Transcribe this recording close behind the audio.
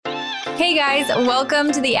Hey guys,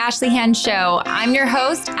 welcome to the Ashley Han Show. I'm your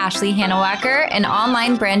host, Ashley Hannewacker, an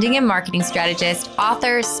online branding and marketing strategist,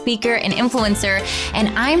 author, speaker, and influencer, and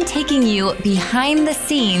I'm taking you behind the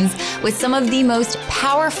scenes with some of the most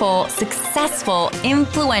powerful, successful,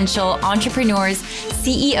 influential entrepreneurs,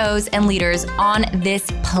 CEOs, and leaders on this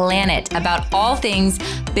planet about all things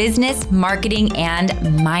business, marketing, and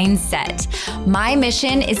mindset. My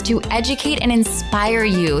mission is to educate and inspire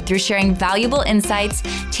you through sharing valuable insights,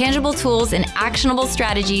 tangible tools, and actionable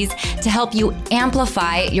strategies to help you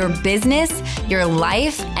amplify your business, your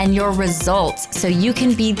life, and your results so you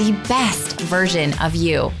can be the best version of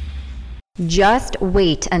you. Just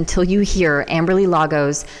wait until you hear Amberly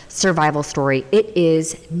Lago's survival story. It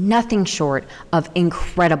is nothing short of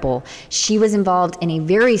incredible. She was involved in a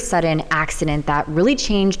very sudden accident that really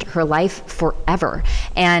changed her life forever.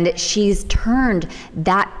 And she's turned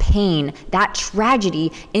that pain, that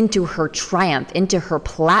tragedy into her triumph, into her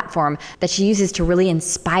platform that she uses to really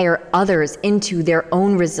inspire others into their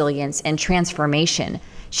own resilience and transformation.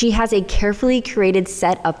 She has a carefully curated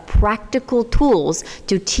set of practical tools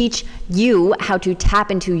to teach you how to tap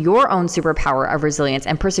into your own superpower of resilience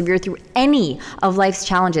and persevere through any of life's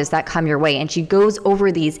challenges that come your way. And she goes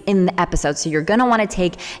over these in the episode, so you're gonna wanna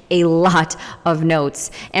take a lot of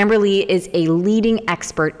notes. Amberly is a leading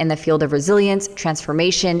expert in the field of resilience,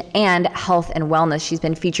 transformation, and health and wellness. She's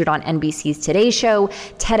been featured on NBC's Today Show,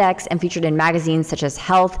 TEDx, and featured in magazines such as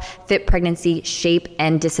Health, Fit Pregnancy, Shape,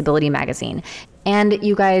 and Disability Magazine. And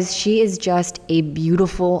you guys, she is just a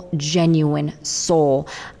beautiful, genuine soul.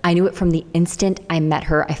 I knew it from the instant I met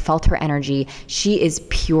her. I felt her energy. She is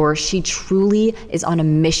pure. She truly is on a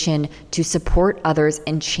mission to support others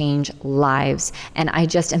and change lives. And I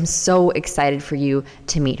just am so excited for you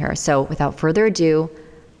to meet her. So without further ado,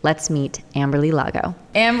 let's meet Amberly Lago.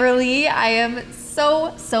 Amberly, I am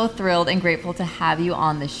so thrilled and grateful to have you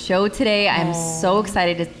on the show today. I'm so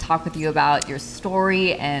excited to talk with you about your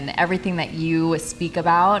story and everything that you speak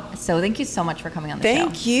about. So thank you so much for coming on the show.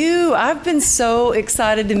 Thank you. I've been so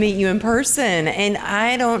excited to meet you in person. And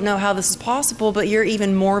I don't know how this is possible, but you're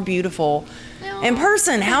even more beautiful in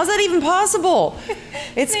person. How's that even possible?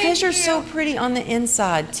 It's because you're so pretty on the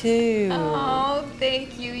inside too. Oh,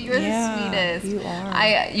 thank you. You're the sweetest. You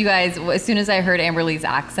are. You guys, as soon as I heard Amberly's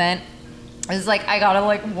accent, it was like I got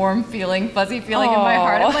a warm feeling, fuzzy feeling in my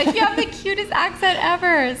heart. I'm like, you have the cutest accent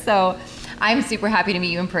ever. So I'm super happy to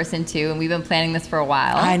meet you in person too. And we've been planning this for a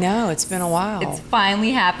while. I know, it's been a while. It's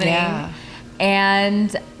finally happening. Yeah.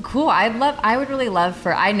 And cool. I would really love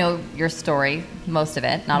for, I know your story, most of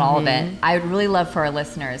it, not all of it. I would really love for our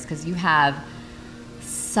listeners, because you have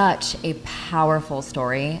such a powerful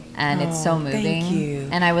story and it's so moving. Thank you.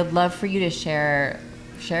 And I would love for you to share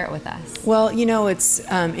it with us. Well, you know, it's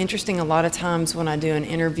interesting a lot of times when I do an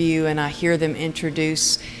interview and I hear them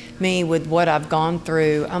introduce me with what I've gone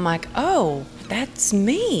through, I'm like, oh, that's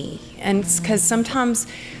me. And it's because sometimes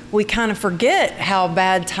we kind of forget how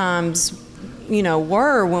bad times, you know,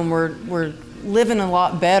 were when we're living a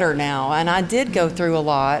lot better now. And I did go through a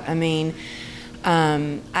lot. I mean,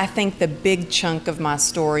 I think the big chunk of my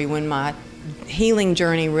story when my healing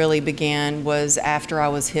journey really began was after I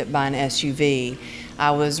was hit by an SUV.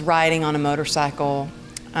 I was riding on a motorcycle,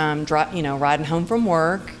 riding home from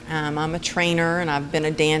work. I'm a trainer and I've been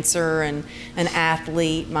a dancer and an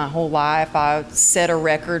athlete my whole life. I set a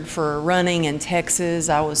record for running in Texas.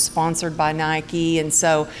 I was sponsored by Nike. And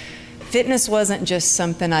so fitness wasn't just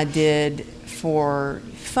something I did for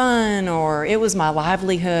fun, or it was my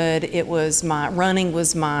livelihood. Running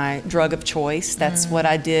was my drug of choice. That's what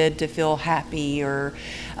I did to feel happy, or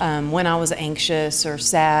when I was anxious or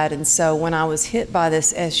sad. And so when I was hit by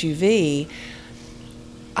this SUV,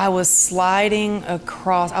 I was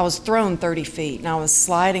thrown 30 feet and I was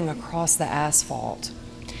sliding across the asphalt.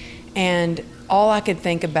 And all I could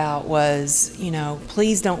think about was,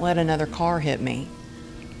 please don't let another car hit me.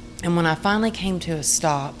 And when I finally came to a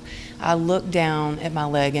stop, I looked down at my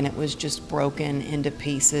leg and it was just broken into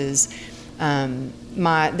pieces.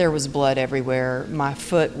 There was blood everywhere. My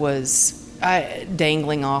foot was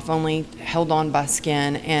dangling off, only held on by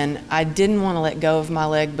skin. And I didn't want to let go of my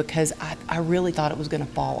leg because I really thought it was going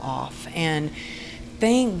to fall off. And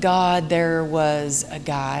thank God there was a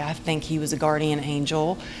guy, I think he was a guardian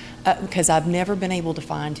angel, because I've never been able to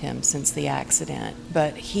find him since the accident.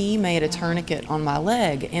 But he made a tourniquet on my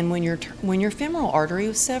leg, and when your femoral artery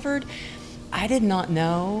was severed, I did not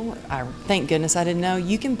know. Thank goodness I didn't know.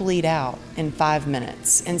 You can bleed out in 5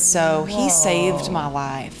 minutes, and so he saved my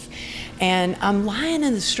life. And I'm lying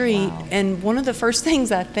in the street, and one of the first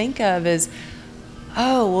things I think of is,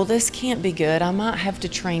 oh, well, this can't be good. I might have to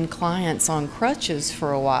train clients on crutches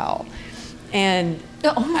for a while. And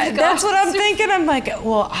oh my gosh. that's what I'm thinking. I'm like,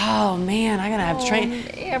 well, oh man, I'm gonna have to train.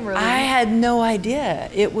 I had no idea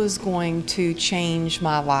it was going to change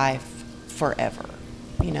my life forever.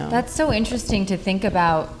 That's so interesting to think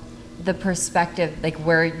about the perspective, like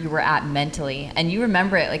where you were at mentally, and you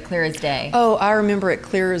remember it like clear as day. Oh, I remember it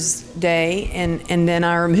clear as day, and then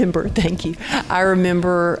I remember, thank you. I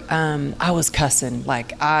remember I was cussing,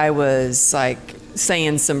 like I was like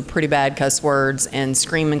saying some pretty bad cuss words and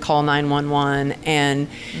screaming, call 911, and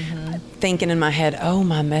thinking in my head, oh,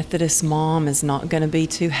 my Methodist mom is not going to be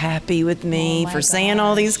too happy with me for saying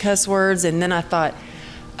all these cuss words. And then I thought,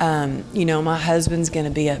 my husband's going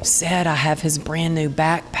to be upset. I have his brand new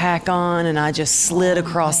backpack on, and I just slid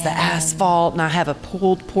across the asphalt, and I have a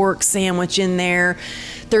pulled pork sandwich in there.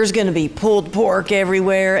 There's going to be pulled pork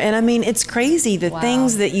everywhere. And I mean, it's crazy, the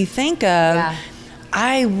things that you think of. Yeah.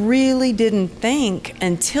 I really didn't think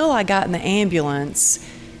until I got in the ambulance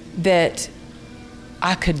that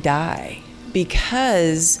I could die,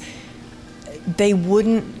 because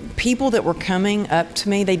people that were coming up to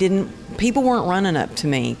me, people weren't running up to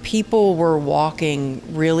me. People were walking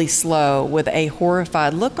really slow with a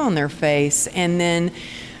horrified look on their face. And then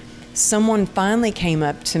someone finally came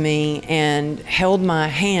up to me and held my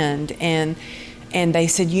hand, and they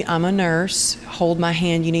said, I'm a nurse, hold my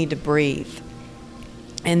hand, you need to breathe.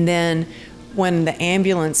 And then when the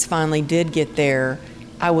ambulance finally did get there,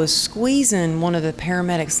 I was squeezing one of the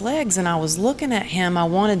paramedic's legs, and I was looking at him. I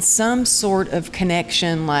wanted some sort of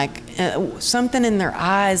connection, like something in their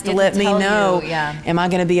eyes to let me know, am I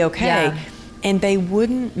going to be okay? Yeah. And they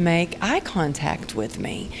wouldn't make eye contact with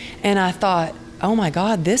me. And I thought, oh my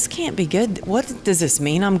God, this can't be good. What does this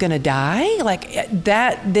mean? I'm going to die? Like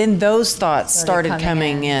that, then those thoughts started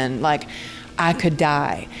coming in, like I could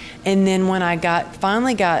die. And then when I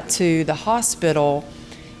finally got to the hospital,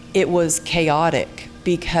 it was chaotic,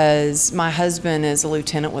 because my husband is a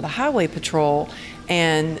lieutenant with a highway patrol,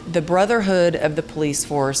 and the brotherhood of the police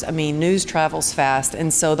force, I mean, news travels fast.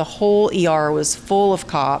 And so the whole ER was full of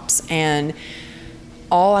cops, and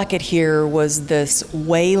all I could hear was this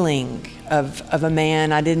wailing of a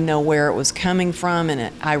man. I didn't know where it was coming from,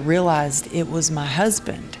 and I realized it was my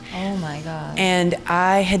husband. Oh my God. And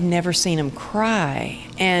I had never seen him cry,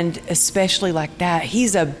 and especially like that.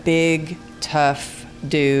 He's a big, tough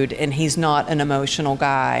dude, and he's not an emotional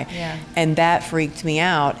guy. Yeah. And that freaked me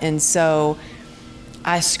out. And so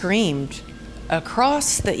I screamed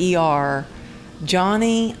across the ER,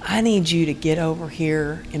 Johnny, I need you to get over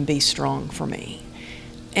here and be strong for me.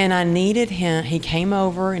 And I needed him. He came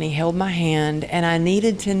over and he held my hand, and I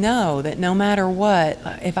needed to know that no matter what,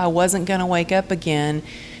 if I wasn't going to wake up again,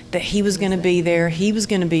 that he was going to be there, he was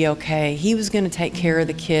going to be okay, he was going to take care of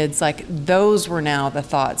the kids. Like, those were now the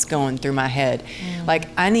thoughts going through my head. Like,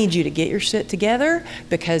 I need you to get your shit together,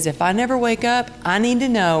 because if I never wake up, I need to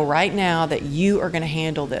know right now that you are going to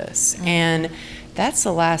handle this. And that's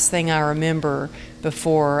the last thing I remember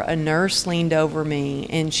before a nurse leaned over me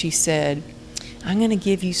and she said, I'm going to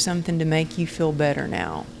give you something to make you feel better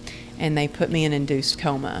now. And they put me in induced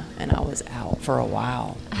coma, and I was out for a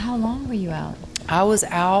while. How long were you out? I was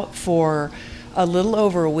out for a little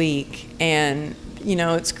over a week, and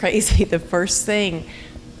it's crazy. The first thing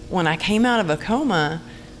when I came out of a coma,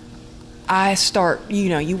 I start,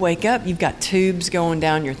 you wake up, you've got tubes going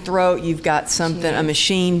down your throat, you've got something, a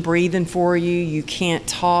machine breathing for you, you can't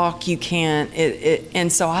talk, you can't,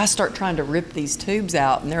 and so I start trying to rip these tubes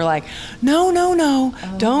out, and they're like, no,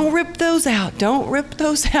 don't rip those out, don't rip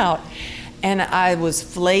those out. And I was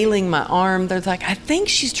flailing my arm. They're like, I think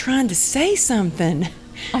she's trying to say something.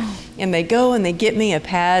 Oh. And they go and they get me a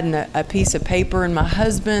pad and a piece of paper, and my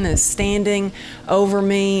husband is standing over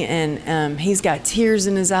me, and he's got tears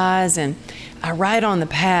in his eyes, and I write on the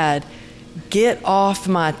pad, get off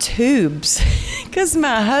my tubes, because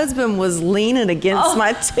my husband was leaning against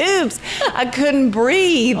my tubes. I couldn't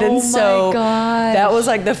breathe. And so that was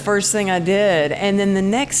like the first thing I did. And then the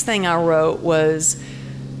next thing I wrote was,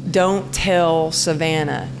 don't tell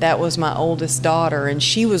Savannah. That was my oldest daughter, and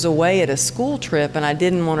she was away at a school trip, and I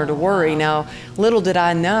didn't want her to worry. Now, little did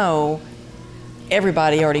I know,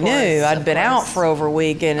 everybody already knew. I'd been out for over a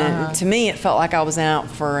week, and to me, it felt like I was out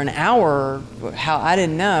for an hour. How I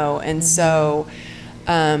didn't know. And so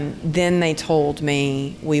then they told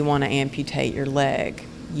me, we want to amputate your leg.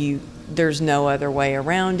 There's no other way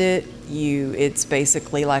around it. It's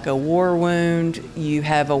basically like a war wound. You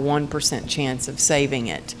have a 1% chance of saving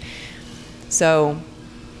it. So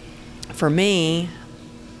for me,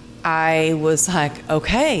 I was like,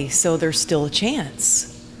 okay, so there's still a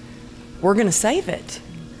chance. We're going to save it.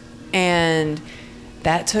 And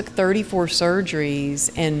that took 34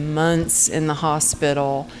 surgeries and months in the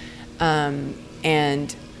hospital.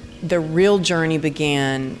 And the real journey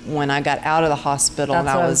began when I got out of the hospital and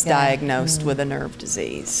I was diagnosed with a nerve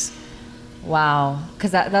disease. Wow. Because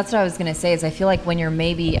that's what I was going to say is I feel like when you're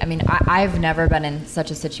I've never been in such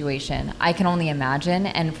a situation. I can only imagine.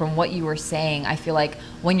 And from what you were saying, I feel like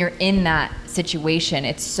when you're in that situation,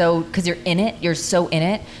 it's so, because you're so in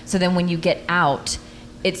it. So then when you get out,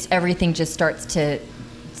 everything just starts to,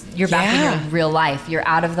 you're back in your real life. You're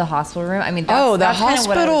out of the hospital room. I mean, that's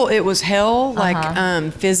hospital, it was hell.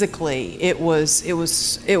 Like, physically, it was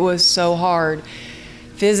so hard.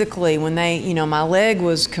 Physically, when my leg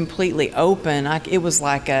was completely open, it was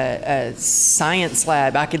like a science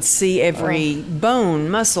lab. I could see every bone,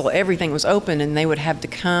 muscle, everything was open, and they would have to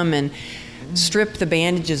come and strip the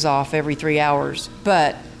bandages off every 3 hours.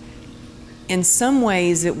 But in some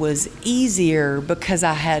ways, it was easier because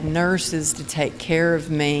I had nurses to take care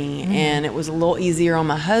of me, and it was a little easier on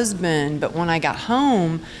my husband. But when I got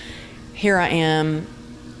home, here I am,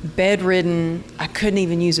 bedridden. I couldn't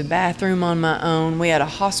even use a bathroom on my own. We had a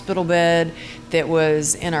hospital bed that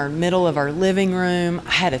was in our middle of our living room.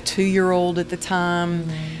 I had a 2-year-old at the time.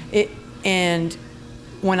 And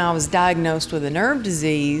when I was diagnosed with a nerve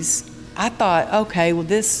disease, I thought, okay, well,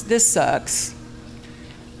 this sucks,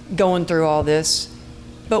 going through all this.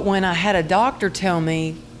 But when I had a doctor tell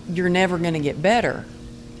me, you're never going to get better,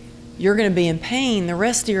 you're going to be in pain the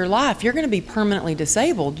rest of your life, you're going to be permanently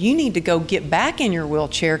disabled, you need to go get back in your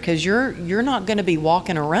wheelchair because you're not going to be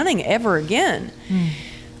walking or running ever again.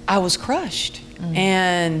 I was crushed.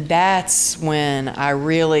 And that's when I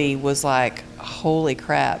really was like, holy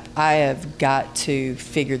crap, I have got to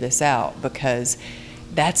figure this out, because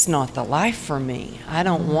that's not the life for me. I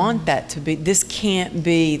don't want that to be, this can't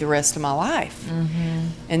be the rest of my life.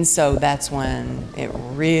 And so that's when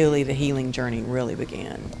the healing journey really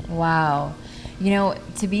began. Wow.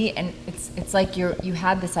 And it's like you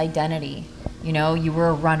had this identity, you were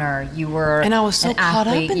a runner, you were and I was so an caught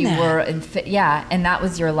athlete, up in that. And that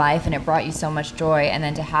was your life, and it brought you so much joy. And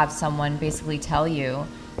then to have someone basically tell you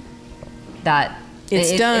that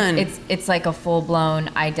it's done. It's like a full-blown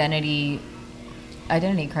identity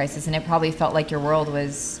crisis, and it probably felt like your world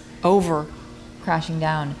was over, crashing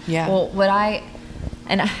down. Yeah. Well,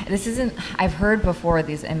 I've heard before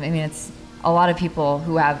these, it's a lot of people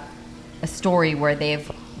who have a story where they've,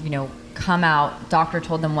 come out, doctor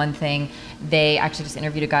told them one thing, they actually just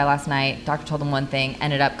interviewed a guy last night, doctor told them one thing,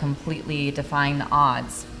 ended up completely defying the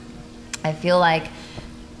odds. I feel like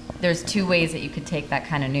there's 2 ways that you could take that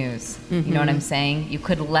kind of news. You know what I'm saying? You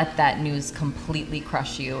could let that news completely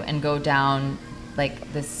crush you and go down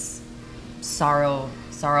like this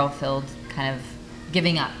sorrow-filled kind of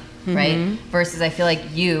giving up, right? Versus I feel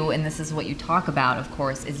like you, and this is what you talk about, of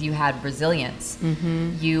course, is you had resilience.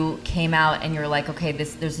 You came out and you're like, okay,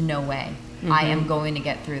 there's no way. I am going to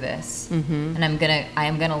get through this, and I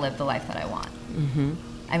am gonna live the life that I want.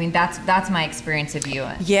 I mean, that's my experience of you.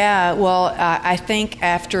 Yeah, well, I think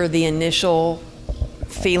after the initial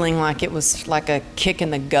feeling like it was like a kick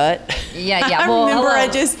in the gut. I remember I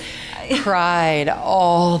just cried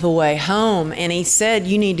all the way home, and he said,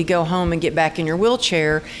 you need to go home and get back in your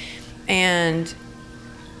wheelchair. And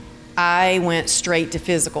I went straight to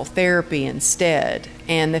physical therapy instead.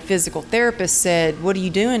 And the physical therapist said, what are you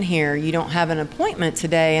doing here? You don't have an appointment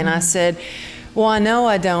today. And I said, well, I know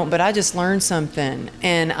I don't, but I just learned something,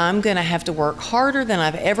 and I'm going to have to work harder than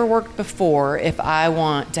I've ever worked before if I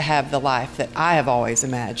want to have the life that I have always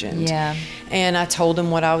imagined. Yeah. And I told him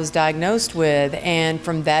what I was diagnosed with, and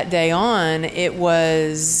from that day on, it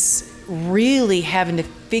was really having to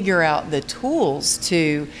figure out the tools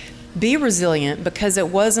to be resilient, because it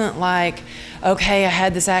wasn't like, okay, I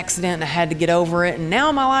had this accident and I had to get over it, and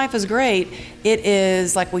now my life is great. It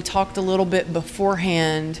is like we talked a little bit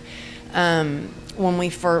beforehand.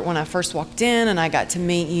 When I first walked in and I got to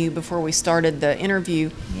meet you before we started the interview,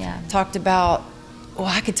 talked about,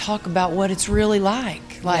 I could talk about what it's really like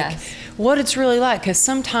what it's really like, because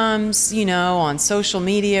sometimes, on social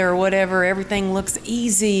media or whatever, everything looks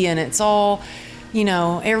easy and it's all,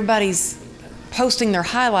 everybody's posting their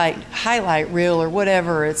highlight reel or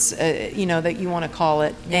whatever it's, that you want to call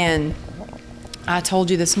it. And I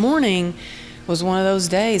told you this morning was one of those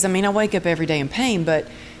days. I mean, I wake up every day in pain, but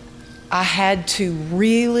I had to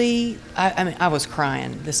really, I was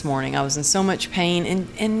crying this morning. I was in so much pain,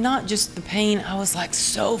 and not just the pain, I was like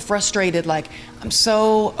so frustrated, like I'm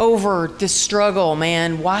so over this struggle,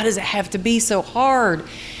 man. Why does it have to be so hard?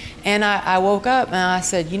 And I woke up and I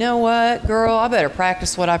said, you know what, girl, I better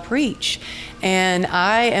practice what I preach. And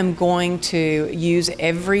I am going to use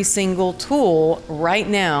every single tool right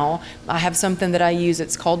now. I have something that I use,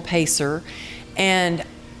 it's called Pacer. And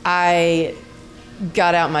I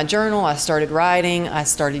got out my journal. I started writing. I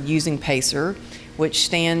started using PACER, which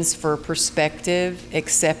stands for perspective,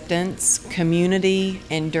 acceptance, community,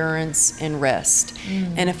 endurance, and rest.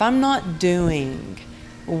 And if I'm not doing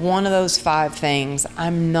one of those 5 things,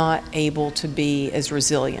 I'm not able to be as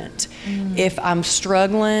resilient. If I'm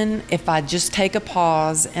struggling, if I just take a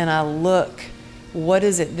pause and I look, what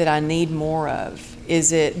is it that I need more of?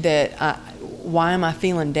 Is it that why am I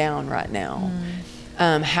feeling down right now?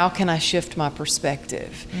 How can I shift my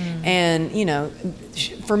perspective? And, you know,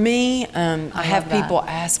 for me, I have people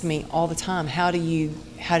ask me all the time, how do you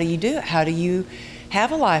do it? How do you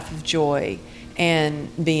have a life of joy and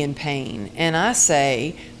be in pain? And I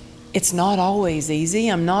say, it's not always easy.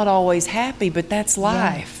 I'm not always happy, but that's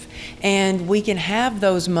life. And we can have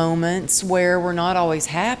those moments where we're not always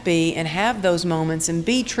happy and have those moments and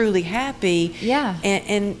be truly happy. Yeah.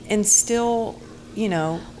 And still, you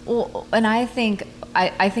know. Well, and I think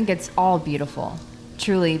it's all beautiful,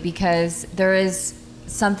 truly, because there is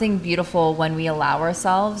something beautiful when we allow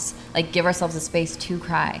ourselves, like give ourselves a space to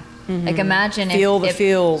cry. Like imagine Feel the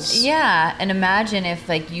feels. Yeah, and imagine if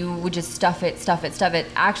like you would just stuff it.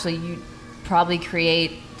 Actually, you'd probably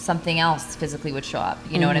create something else physically would show up.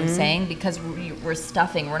 You know what I'm saying? Because we're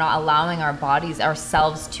stuffing. We're not allowing our bodies,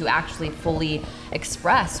 ourselves, to actually fully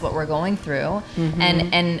express what we're going through.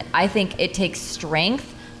 And I think it takes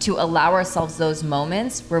strength to allow ourselves those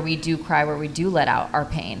moments where we do cry, where we do let out our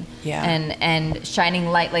pain. Yeah. And shining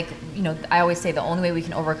light, like, you know, I always say the only way we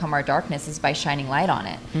can overcome our darkness is by shining light on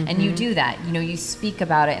it. And you do that. You know, you speak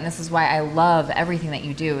about it, and this is why I love everything that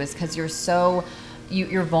you do, is because you're so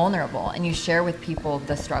you're vulnerable and you share with people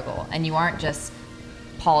the struggle, and you aren't just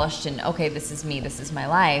polished and okay, this is me, this is my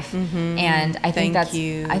life. And I think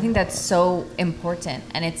that's so important.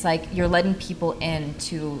 And it's like you're letting people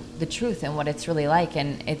into the truth and what it's really like,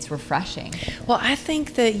 and it's refreshing. Well, I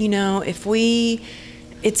think that, you know,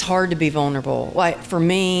 it's hard to be vulnerable. Like for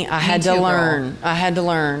me, I had to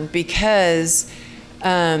learn because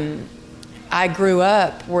I grew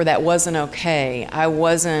up where that wasn't okay. It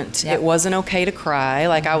wasn't okay to cry.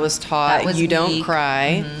 Like I was taught, you don't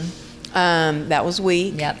cry. That was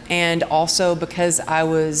weak. Yep. And also because I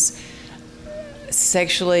was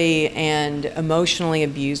sexually and emotionally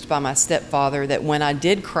abused by my stepfather, that when I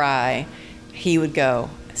did cry, he would go,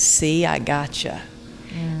 "See, I gotcha."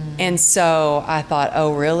 And so I thought,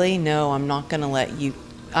 oh, really? No, I'm not going to let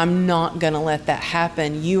that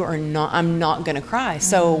happen. I'm not going to cry.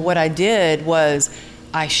 So what I did was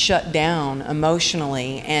I shut down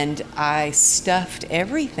emotionally and I stuffed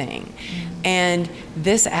everything. And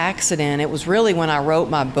this accident, it was really when I wrote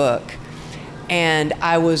my book, and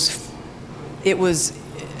I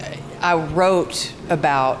wrote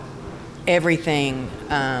about everything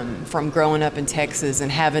from growing up in Texas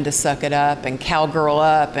and having to suck it up and cowgirl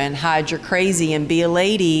up and hide your crazy and be a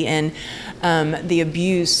lady, and the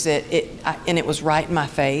abuse and it was right in my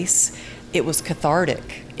face. It was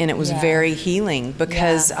cathartic and it was very healing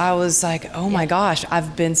because I was like, oh my gosh,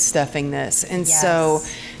 I've been stuffing this. And so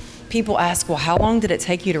people ask, well, how long did it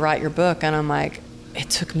take you to write your book? And I'm like, it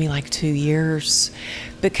took me like 2 years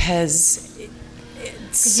because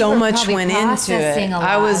so much went into it.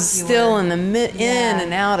 I was still in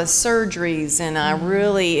and out of surgeries, and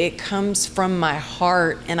it comes from my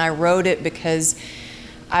heart, and I wrote it because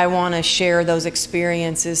I want to share those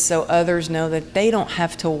experiences so others know that they don't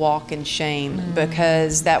have to walk in shame,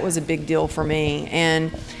 because that was a big deal for me.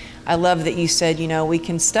 And I love that you said, you know, we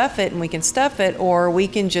can stuff it, or we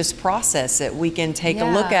can just process it. We can take a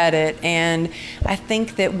look at it. And I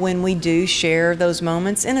think that when we do share those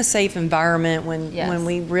moments in a safe environment, when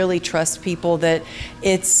we really trust people, that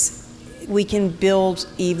we can build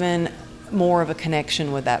even more of a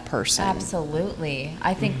connection with that person. Absolutely.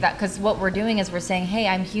 I think that because what we're doing is we're saying, hey,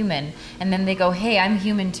 I'm human. And then they go, hey, I'm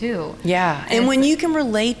human too. Yeah. And when you can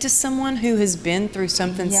relate to someone who has been through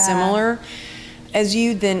something similar as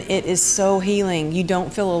you, then it is so healing. You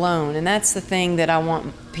don't feel alone. And that's the thing that I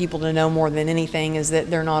want people to know more than anything, is that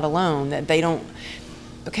they're not alone, that they don't,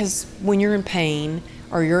 because when you're in pain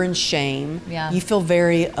or you're in shame, you feel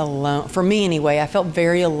very alone. For me anyway, I felt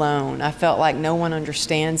very alone. I felt like no one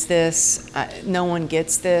understands this. No one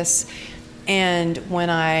gets this. And when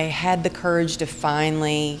I had the courage to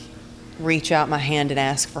finally reach out my hand and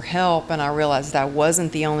ask for help, and I realized I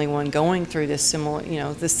wasn't the only one going through this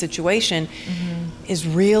this situation, is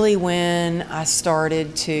really when I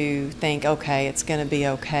started to think, okay, it's going to be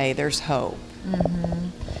okay. There's hope.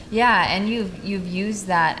 Yeah, and you've used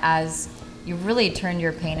that as, you've really turned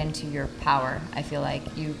your pain into your power. I feel like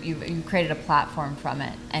you've created a platform from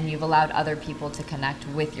it, and you've allowed other people to connect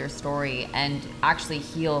with your story and actually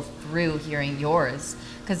heal through hearing yours.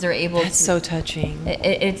 because they're able to. That's so touching.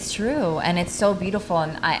 It's true, and it's so beautiful,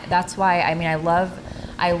 and that's why, I mean, I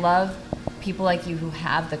love people like you who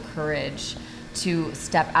have the courage to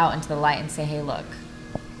step out into the light and say, hey, look,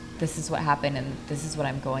 this is what happened, and this is what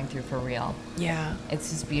I'm going through for real. Yeah.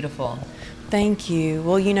 It's just beautiful. Thank you.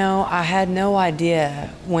 Well, I had no idea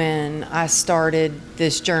when I started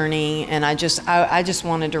this journey, and I just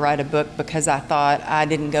wanted to write a book because I thought I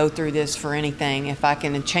didn't go through this for anything. If I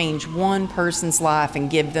can change one person's life and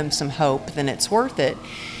give them some hope, then it's worth it.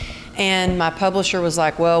 And my publisher was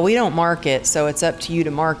like, well, we don't market, so it's up to you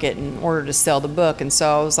to market in order to sell the book. And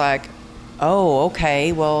so I was like, oh,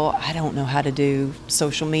 okay, well, I don't know how to do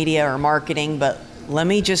social media or marketing, but let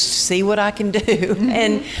me just see what I can do. Mm-hmm.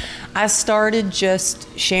 And I started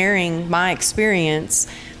just sharing my experience.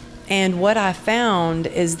 And what I found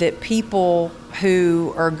is that people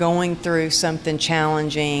who are going through something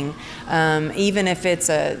challenging, even if it's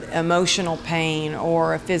a emotional pain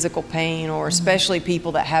or a physical pain, or especially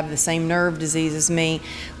people that have the same nerve disease as me,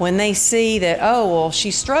 when they see that, oh, well,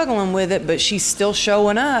 she's struggling with it, but she's still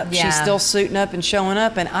showing up. Yeah. She's still suiting up and showing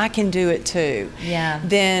up, and I can do it too. Yeah.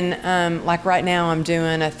 Then, like right now, I'm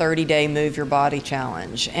doing a 30-day Move Your Body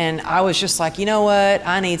challenge. And I was just like, you know what?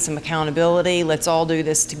 I need some accountability. Let's all do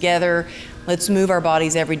this together. Let's move our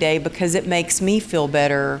bodies every day because it makes me feel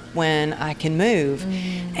better when I can move.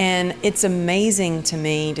 Mm. And it's amazing to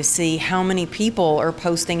me to see how many people are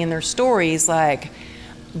posting in their stories like,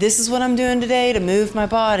 this is what I'm doing today to move my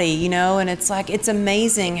body, and it's like, it's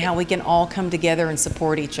amazing how we can all come together and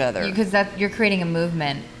support each other. Because you're creating a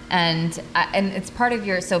movement, and it's part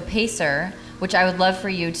of so Pacer, which I would love for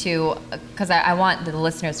you to, because I want the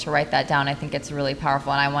listeners to write that down. I think it's really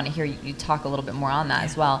powerful, and I want to hear you talk a little bit more on that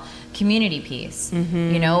as well. Community piece,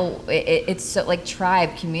 mm-hmm. It's so, like,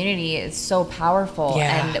 tribe community is so powerful,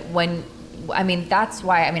 and that's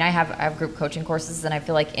why, I have group coaching courses, and I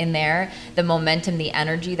feel like in there, the momentum, the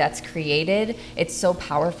energy that's created, it's so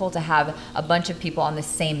powerful to have a bunch of people on the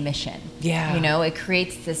same mission. Yeah. It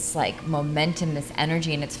creates this like momentum, this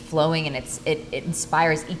energy, and it's flowing, and it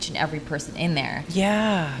inspires each and every person in there.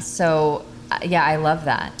 Yeah. So, yeah, I love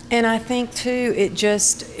that. And I think too,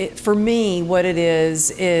 for me, what it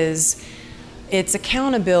is it's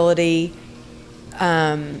accountability.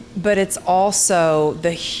 But it's also,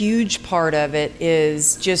 the huge part of it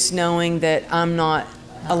is just knowing that I'm not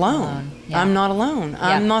alone. Yeah. I'm not alone. Yeah.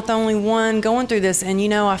 I'm not the only one going through this. And,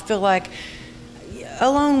 I feel like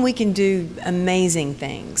alone we can do amazing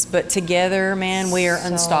things, but together, man, we are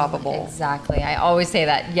unstoppable. Exactly. I always say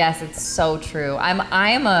that. Yes, it's so true.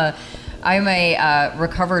 I'm a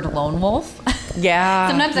recovered lone wolf. Yeah.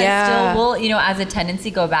 Sometimes I still will, as a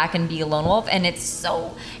tendency, go back and be a lone wolf. And it's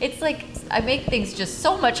like, I make things just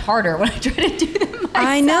so much harder when I try to do them myself.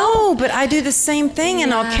 I know, but I do the same thing,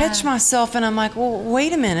 and I'll catch myself, and I'm like, well,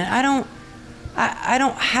 wait a minute. I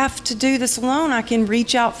don't have to do this alone. I can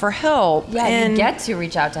reach out for help. Yeah, and you get to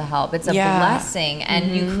reach out to help. It's a blessing, and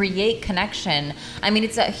mm-hmm. you create connection.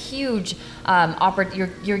 It's a huge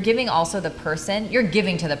you're giving also you're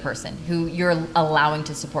giving to the person who you're allowing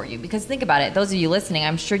to support you. Because think about it, those of you listening,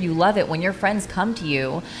 I'm sure you love it when your friends come to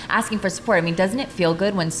you asking for support. Doesn't it feel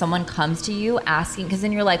good when someone comes to you asking, because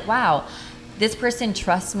then you're like, wow, this person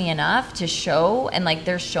trusts me enough to show, and like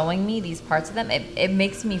they're showing me these parts of them. It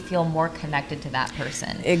makes me feel more connected to that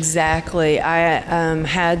person. Exactly. I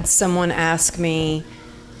had someone ask me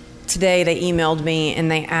today, they emailed me and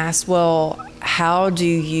they asked, well, how do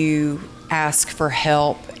you ask for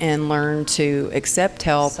help and learn to accept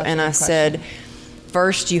help? And I said,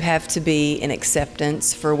 first, you have to be in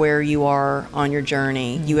acceptance for where you are on your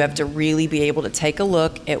journey. Mm-hmm. You have to really be able to take a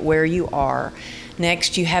look at where you are.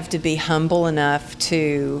 Next, you have to be humble enough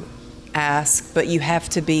to ask, but you have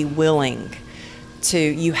to be willing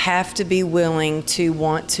to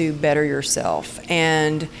want to better yourself.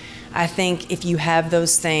 And I think if you have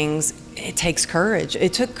those things, it takes courage.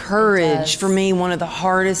 It took courage for me. One of the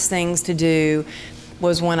hardest things to do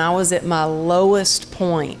was when I was at my lowest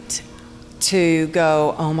point to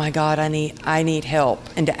go, oh my God, I need help,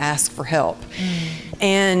 and to ask for help. Mm.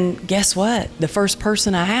 And guess what? The first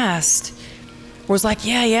person I asked was like,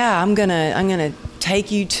 I'm gonna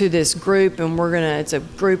take you to this group, and it's a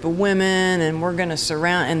group of women, and we're gonna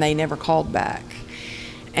surround, and they never called back.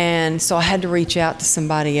 And so I had to reach out to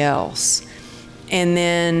somebody else. And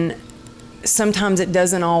then sometimes it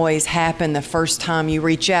doesn't always happen the first time you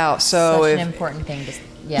reach out. So such an important thing to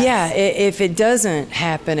yes. Yeah, if it doesn't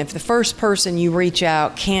happen, if the first person you reach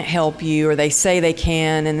out can't help you, or they say they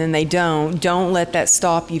can and then they don't let that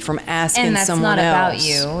stop you from asking someone else. And that's not about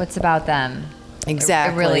you, it's about them.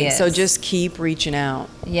 Exactly. It really is. So just keep reaching out.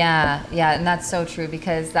 Yeah, and that's so true,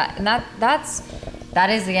 because that's That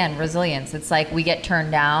is, again, resilience. It's like we get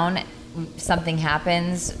turned down, something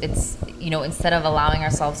happens. It's, instead of allowing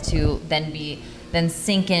ourselves to then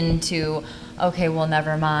sink into, okay, well,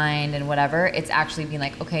 never mind and whatever, it's actually being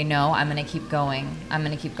like, okay, no, I'm going to keep going. I'm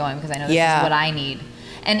going to keep going because I know this is what I need.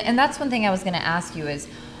 And that's one thing I was going to ask you is,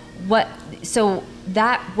 what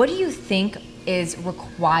do you think is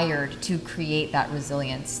required to create that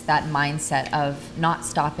resilience, that mindset of not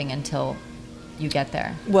stopping until you get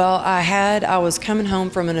there? Well, I was coming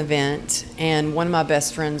home from an event, and one of my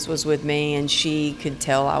best friends was with me, and she could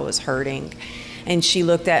tell I was hurting. And she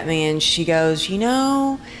looked at me and she goes,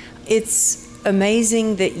 it's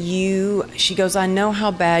amazing that she goes, I know how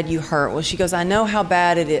bad you hurt. Well, she goes, I know how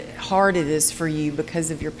hard it is for you because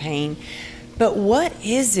of your pain. But what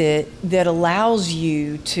is it that allows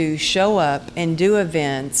you to show up and do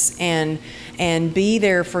events and be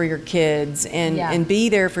there for your kids and be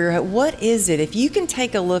there for your, what is it? If you can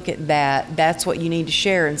take a look at that, that's what you need to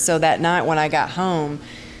share. And so that night when I got home,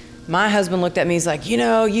 my husband looked at me, he's like,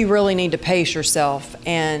 you really need to pace yourself.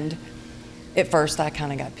 And at first I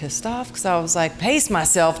kind of got pissed off because I was like, pace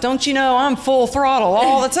myself? Don't you know I'm full throttle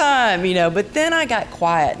all the time, But then I got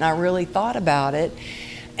quiet and I really thought about it.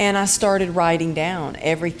 And I started writing down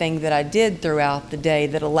everything that I did throughout the day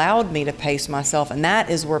that allowed me to pace myself. And that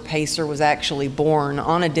is where Pacer was actually born,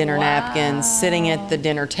 on a dinner napkin, sitting at the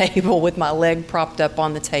dinner table with my leg propped up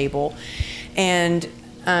on the table. And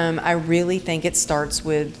I really think it starts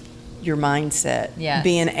with your mindset,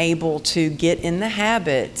 being able to get in the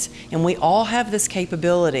habit, and we all have this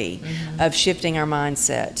capability of shifting our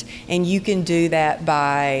mindset, and you can do that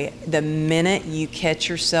by the minute you catch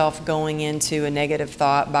yourself going into a negative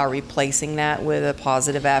thought by replacing that with a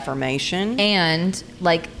positive affirmation. And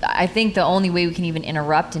I think the only way we can even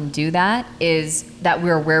interrupt and do that is that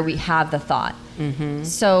we're where we have the thought.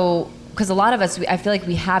 So because a lot of us, I feel like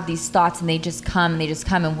we have these thoughts and they just come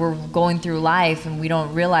and we're going through life and we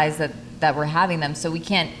don't realize that we're having them. So we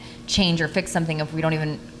can't change or fix something if we're not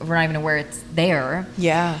even aware it's there.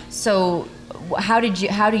 Yeah. So how do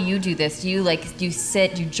you do this? Do you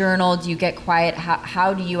sit, do you journal, do you get quiet?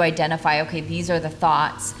 How do you identify, okay, these are the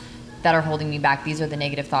thoughts that are holding me back. These are the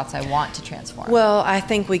negative thoughts I want to transform. Well, I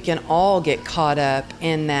think we can all get caught up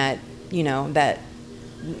in that, that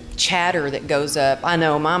chatter that goes up. I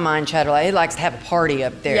know my mind chatter, it likes to have a party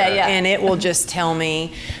up there. And it will just tell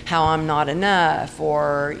me how I'm not enough,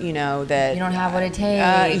 or that you don't have what it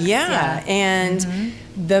takes. And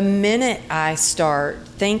the minute I start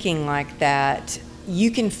thinking like that,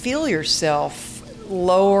 you can feel yourself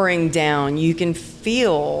lowering down. You can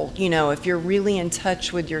feel, if you're really in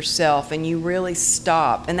touch with yourself and you really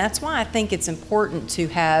stop. And that's why I think it's important to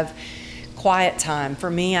have quiet time. For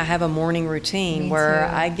me, I have a morning routine where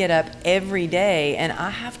I get up every day and I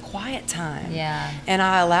have quiet time. Yeah. And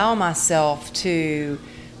I allow myself to,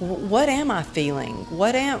 what am I feeling?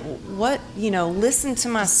 Listen to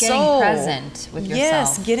my soul. Getting present with yourself.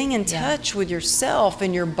 Yes, getting in touch with yourself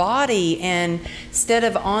and your body. And instead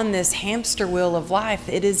of on this hamster wheel of life,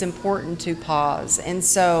 it is important to pause. And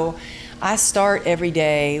so I start every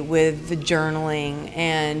day with the journaling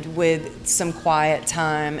and with some quiet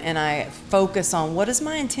time, and I focus on what is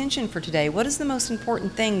my intention for today? What is the most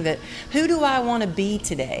important thing who do I want to be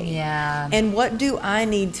today? Yeah. And what do I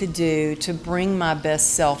need to do to bring my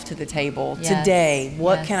best self to the table today?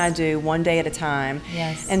 What can I do one day at a time?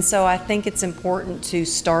 Yes. And so I think it's important to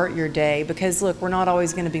start your day because, look, we're not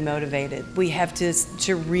always going to be motivated. We have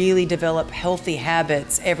to really develop healthy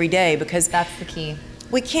habits every day because that's the key.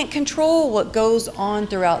 We can't control what goes on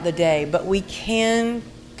throughout the day, but we can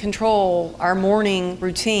control our morning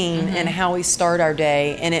routine and how we start our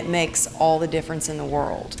day, and it makes all the difference in the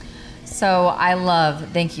world. So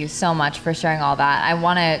thank you so much for sharing all that. I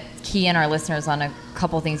want to key in our listeners on a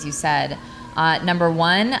couple things you said. Number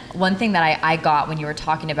one thing that I got when you were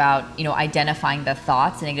talking about, identifying the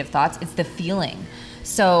thoughts, the negative thoughts, it's the feeling.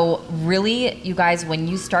 So really, you guys, when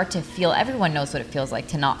you start to feel, everyone knows what it feels like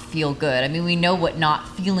to not feel good. I mean, we know what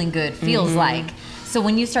not feeling good feels like. So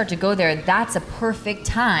when you start to go there, that's a perfect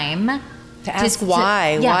time to ask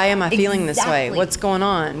why. Why am I feeling this way? What's going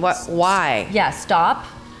on? Why? Yeah, stop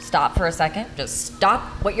for a second. Just stop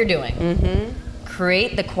what you're doing.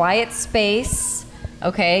 Create the quiet space.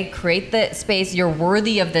 Okay, create the space. You're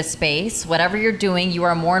worthy of this space. Whatever you're doing, you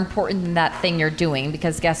are more important than that thing you're doing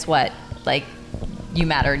because guess what? You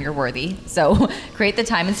matter and you're worthy. So create the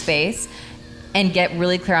time and space and get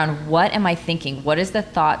really clear on what am I thinking? What is the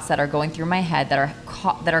thoughts that are going through my head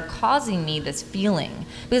that are causing me this feeling?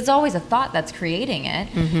 Because it's always a thought that's creating it.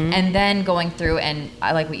 And then going through, and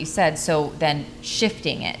I like what you said, so then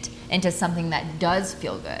shifting it into something that does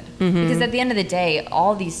feel good. Because at the end of the day,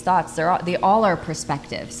 all these thoughts, they all are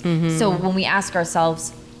perspectives. So when we ask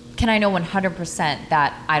ourselves, can I know 100%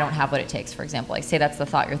 that I don't have what it takes, for example, like say that's the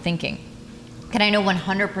thought you're thinking. Can I know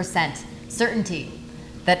 100% certainty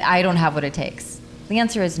that I don't have what it takes? The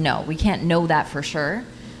answer is no. We can't know that for sure.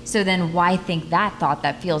 So then why think that thought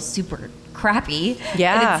that feels super crappy?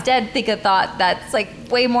 And instead think a thought that's like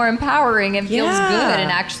way more empowering and feels good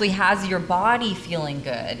and actually has your body feeling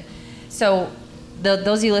good. So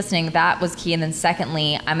those of you listening, that was key. And then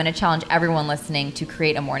secondly, I'm going to challenge everyone listening to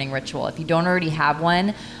create a morning ritual. If you don't already have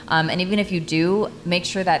one, and even if you do, make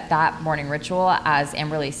sure that morning ritual, as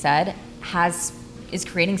Amberly said, is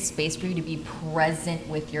creating space for you to be present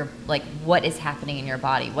with your, like, what is happening in your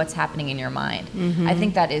body, what's happening in your mind. I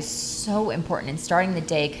think that is so important. And starting the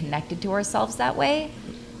day connected to ourselves that way,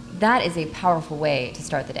 that is a powerful way to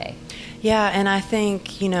start the day. Yeah, and I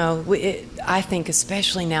think, I think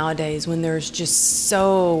especially nowadays when there's just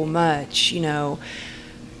so much,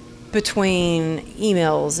 between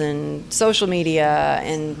emails and social media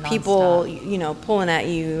and Non-stop. people, pulling at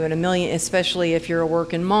you at a million, especially if you're a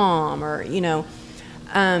working mom or,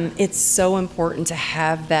 it's so important to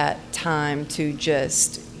have that time to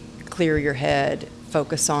just clear your head,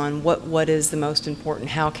 focus on what is the most important,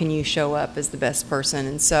 how can you show up as the best person.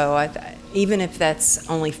 And so even if that's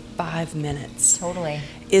only 5 minutes. Totally.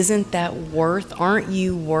 Aren't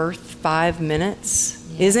you worth 5 minutes?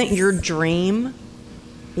 Yes. Isn't your dream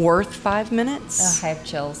worth 5 minutes? Oh, I have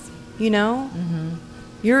chills.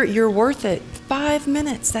 You're worth it. 5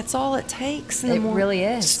 minutes. That's all it takes. It really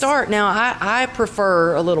is. Start. Now, I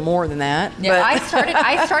prefer a little more than that. Yeah, but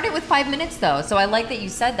I started with 5 minutes though. So I like that you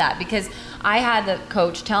said that, because I had the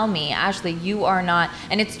coach tell me, Ashley, you are not,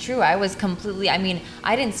 and it's true. I was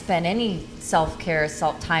I didn't spend any self-care,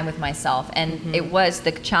 time with myself. And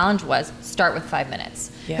the challenge was start with 5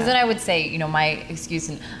 minutes. Because then I would say, my excuse,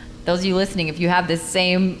 and those of you listening, if you have this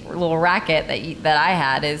same little racket that I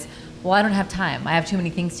had is, well, I don't have time. I have too many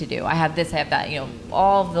things to do. I have this, I have that,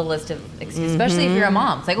 all of the list of excuses, especially if you're a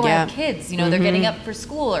mom. It's like, I have kids, they're getting up for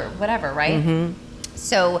school or whatever, right?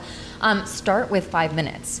 So start with 5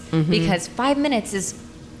 minutes, because 5 minutes is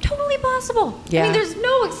totally possible. Yeah. I mean, there's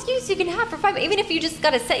no excuse you can have for 5 minutes, even if you just got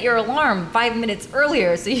to set your alarm 5 minutes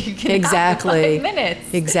earlier so you can have 5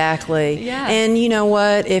 minutes. Exactly. Yeah. And you know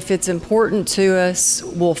what? If it's important to us,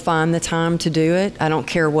 we'll find the time to do it. I don't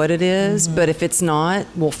care what it is, but if it's not,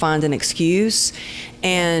 we'll find an excuse.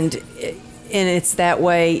 And it's that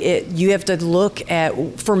way. You have to look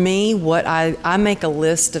at, for me, what I make a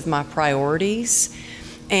list of my priorities.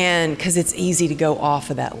 And because it's easy to go off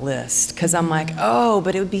of that list, because I'm like,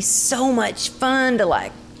 but it would be so much fun to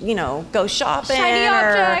go shopping. Shiny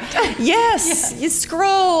object. Yes, you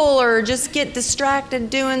scroll or just get distracted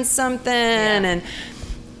doing something. And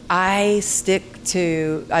I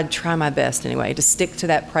try my best anyway, to stick to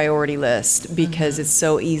that priority list, because it's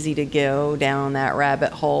so easy to go down that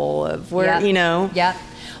rabbit hole of where, Yeah.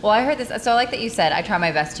 Well, I heard this. So I like that you said, I try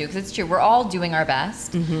my best too, because it's true. We're all doing our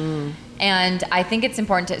best. And I think it's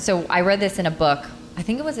important so I read this in a book. I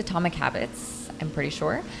think it was Atomic Habits. I'm pretty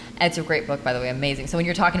sure. It's a great book, by the way, amazing. So when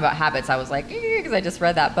you're talking about habits, I was like, because I just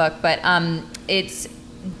read that book. But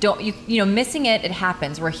missing it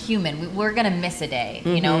happens. We're human. We're gonna miss a day.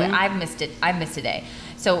 I've missed a day.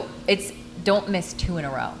 So don't miss 2 in a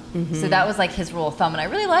row. So that was like his rule of thumb, and I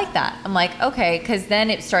really like that. I'm like, okay, because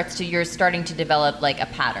then you're starting to develop like a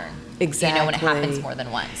pattern. Exactly. When it happens more than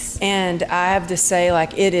once. And I have to say,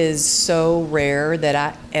 it is so rare that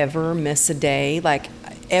I ever miss a day.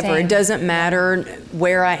 Ever. Same. It doesn't matter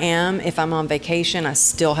where I am. If I'm on vacation, I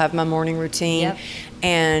still have my morning routine. Yep.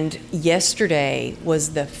 And yesterday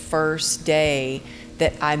was the first day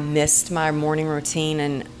that I missed my morning routine,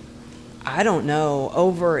 and I don't know,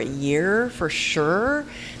 over a year for sure.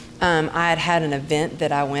 I had an event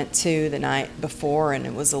that I went to the night before, and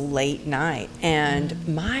it was a late night, and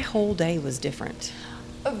my whole day was different.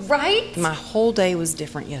 Right? My whole day was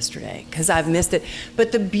different yesterday because I've missed it.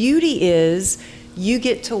 But the beauty is you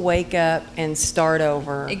get to wake up and start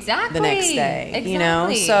over the next day.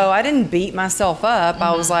 Exactly. So I didn't beat myself up.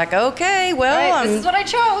 I was like, okay, well, this is what I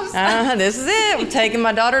chose. This is it. I'm taking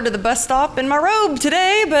my daughter to the bus stop in my robe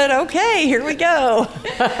today, but okay, here we go.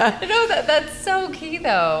 That's so key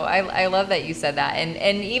though. I love that you said that.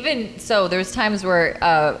 And even so, there's times where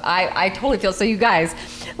I totally feel, so you guys,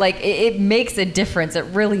 it makes a difference. It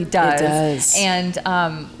really does. It does. And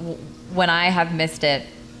when I have missed it,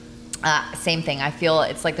 same thing. I feel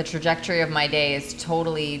it's like the trajectory of my day is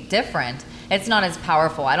totally different. it's not as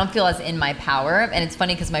powerful. I don't feel as in my power. And it's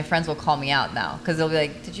funny because my friends will call me out now because they'll be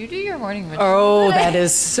like, did you do your morning ritual? Oh, that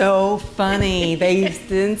is so funny. They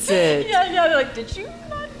sense it. Yeah, they're like, did you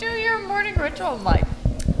not do your morning ritual? I'm like,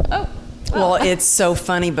 oh. Well, it's so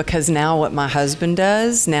funny because now what my husband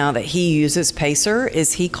does, now that he uses Pacer,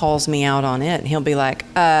 is he calls me out on it. And he'll be like,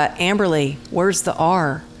 Amberly, where's the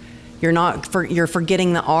R? You're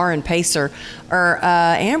forgetting the R in Pacer. Or,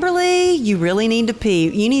 Amberly, you really need to pee.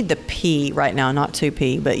 You need the pee right now, not to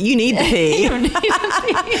pee, but you need the pee. You need to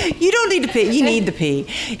pee. You don't need to pee. You need the pee.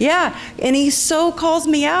 Yeah. And he so calls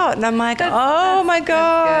me out. And I'm like, oh my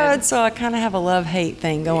God. So I kind of have a love-hate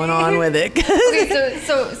thing going on with it. Okay,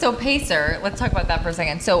 so Pacer, let's talk about that for a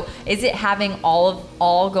second. So is it having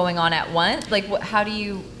all going on at once? Like, how do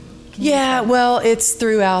you... Yeah, well, it's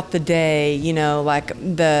throughout the day, like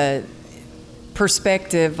the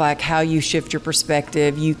perspective, like how you shift your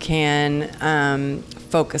perspective. You can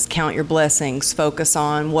count your blessings, focus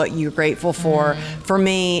on what you're grateful for. For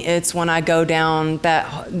me, it's when I go down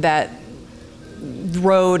that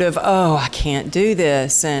road of, oh, I can't do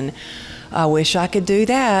this, and I wish I could do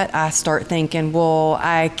that. I start thinking, well,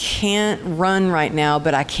 I can't run right now,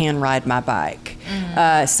 but I can ride my bike.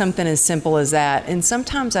 Something as simple as that. And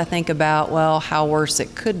sometimes I think about, well, how worse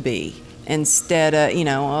it could be. Instead of,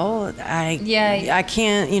 I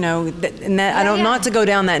can't, I don't not to go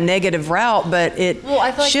down that negative route, but it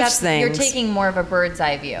I feel like shifts things. You're taking more of a bird's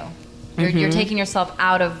eye view. You're taking yourself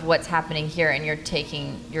out of what's happening here, and you're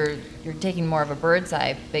taking more of a bird's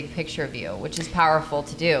eye, big picture view, which is powerful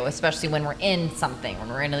to do, especially when we're in something, when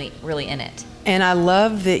we're really in it. And I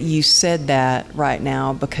love that you said that right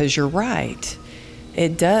now, because you're right.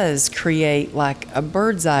 It does create like a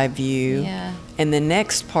bird's eye view. Yeah. And the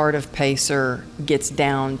next part of Pacer gets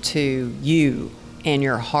down to you and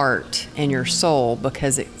your heart and your soul,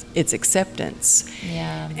 because it's acceptance.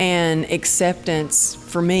 Yeah. And acceptance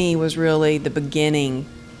for me was really the beginning,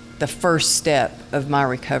 the first step of my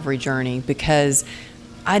recovery journey, because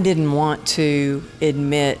I didn't want to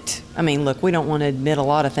admit, look, we don't want to admit a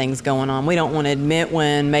lot of things going on. We don't want to admit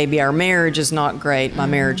when maybe our marriage is not great. My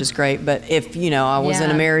marriage is great, but if, I was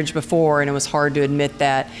in a marriage before and it was hard to admit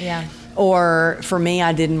that. Yeah. Or for me,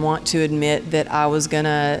 I didn't want to admit that I was going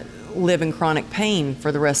to live in chronic pain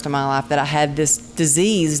for the rest of my life, that I had this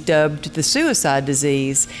disease dubbed the suicide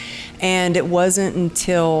disease. And it wasn't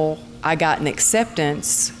until I got an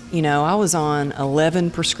acceptance. I was on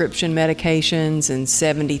 11 prescription medications and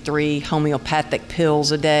 73 homeopathic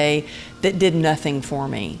pills a day that did nothing for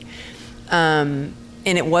me. And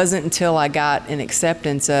it wasn't until I got an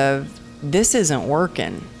acceptance of, this isn't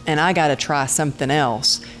working and I got to try something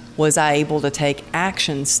else, was I able to take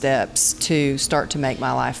action steps to start to make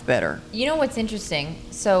my life better. You know what's interesting?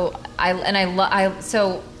 So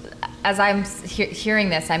as I'm hearing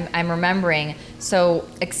this, I'm remembering, so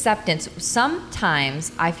acceptance,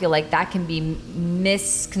 sometimes I feel like that can be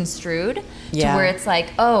misconstrued to where it's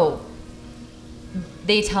like, oh,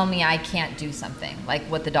 they tell me I can't do something, like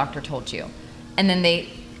what the doctor told you. And then they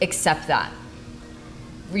accept that.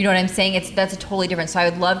 You know what I'm saying? That's a totally different. So I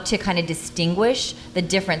would love to kind of distinguish the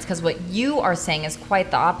difference, because what you are saying is quite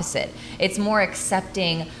the opposite. It's more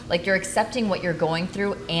accepting, like you're accepting what you're going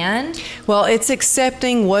through, and well, it's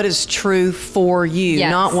accepting what is true for you,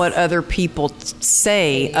 not what other people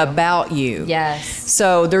say about you. Yes.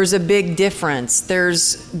 So there's a big difference. There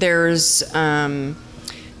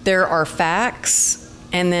are facts.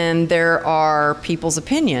 And then there are people's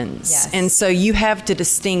opinions. Yes. And so you have to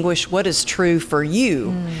distinguish what is true for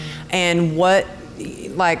you and what,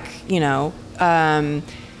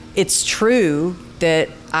 it's true that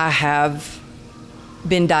I have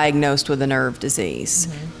been diagnosed with a nerve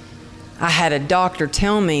disease. I had a doctor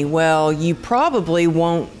tell me, well, you probably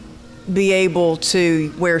won't be able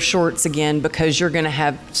to wear shorts again because you're going to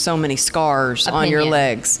have so many scars on your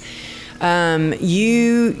legs.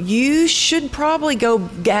 You should probably go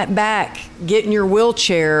get in your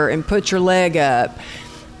wheelchair and put your leg up.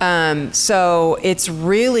 So it's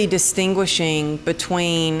really distinguishing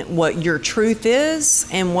between what your truth is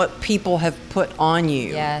and what people have put on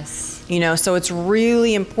you. Yes. So it's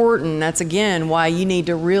really important. That's again why you need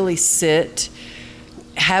to really sit,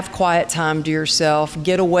 have quiet time to yourself,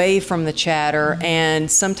 get away from the chatter.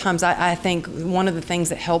 And sometimes I think one of the things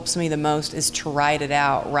that helps me the most is to write it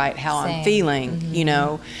out, write how I'm feeling,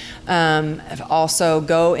 also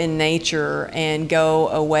go in nature and go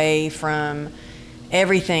away from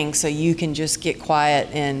everything so you can just get quiet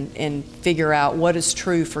and figure out what is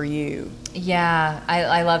true for you. Yeah,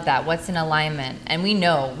 I love that. What's in alignment? And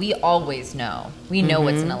we always know. We know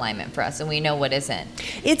what's in alignment for us, and we know what isn't.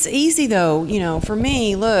 It's easy though, for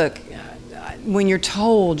me, look, when you're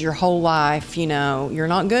told your whole life, you're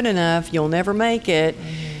not good enough, you'll never make it,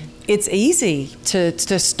 it's easy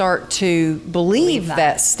to start to believe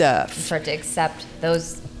that stuff. You start to accept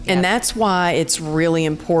those. And that's why it's really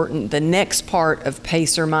important. The next part of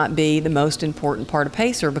PACER might be the most important part of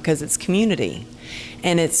PACER, because it's community.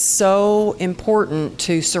 And it's so important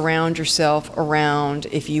to surround yourself around,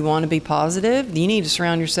 if you want to be positive, you need to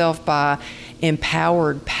surround yourself by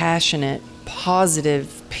empowered, passionate,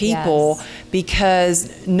 positive people,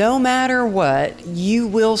 because no matter what, you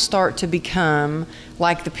will start to become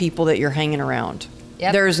like the people that you're hanging around.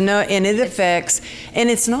 Yep. And it affects, and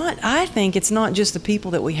I think it's not just the people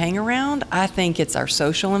that we hang around. I think it's our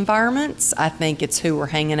social environments. I think it's who we're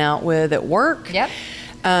hanging out with at work. Yep.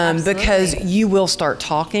 Because you will start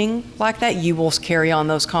talking like that. You will carry on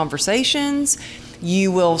those conversations.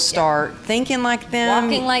 You will start thinking like them.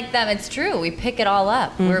 Walking like them. It's true. We pick it all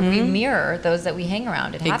up. We mirror those that we hang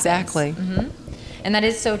around. It happens. Exactly. And that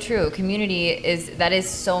is so true. Community is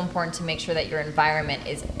so important to make sure that your environment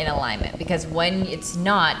is in alignment, because when it's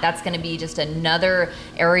not, that's going to be just another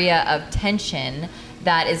area of tension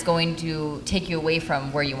that is going to take you away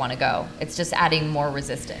from where you want to go. It's just adding more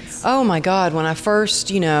resistance. Oh my God, when I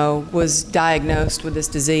first, was diagnosed with this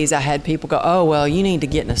disease, I had people go, "Oh, well, you need to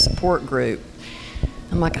get in a support group."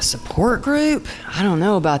 I'm like, "A support group? I don't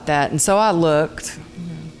know about that." And so I looked.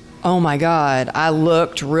 Oh my God, I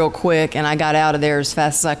looked real quick and I got out of there as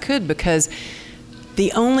fast as I could, because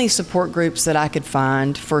the only support groups that I could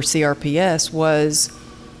find for CRPS was,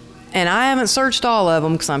 and I haven't searched all of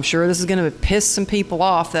them because I'm sure this is going to piss some people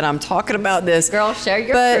off that I'm talking about this. Girl, share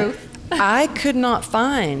your truth. I could not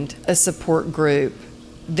find a support group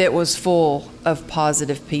that was full of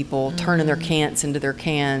positive people turning their cants into their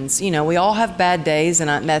cans. We all have bad days,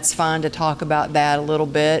 and that's fine to talk about that a little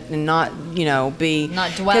bit and not, be,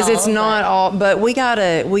 not dwell, because it's not all. But we got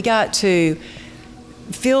to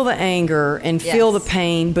feel the anger and feel the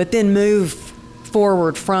pain, but then move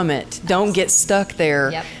forward from it. Don't get stuck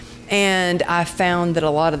there. Yep. And I found that a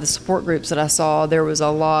lot of the support groups that I saw, there was a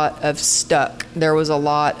lot of stuck. There was a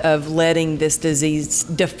lot of letting this disease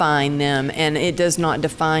define them. And it does not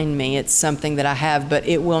define me. It's something that I have, but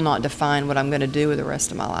it will not define what I'm going to do with the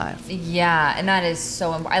rest of my life. Yeah, and that is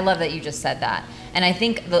so important. I love that you just said that. And I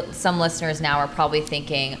think some listeners now are probably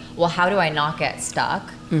thinking, well, how do I not get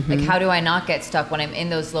stuck? Like, how do I not get stuck when I'm in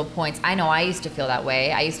those low points? I know I used to feel that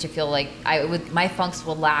way. I used to feel like my funks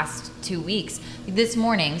would last 2 weeks. This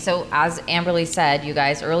morning, so as Amberly said, you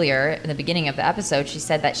guys, earlier in the beginning of the episode, she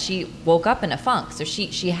said that she woke up in a funk. So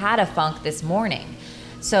she had a funk this morning.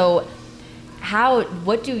 So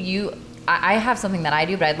what do you, I have something that I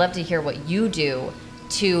do, but I'd love to hear what you do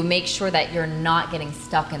to make sure that you're not getting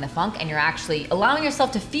stuck in the funk and you're actually allowing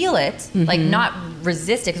yourself to feel it, like not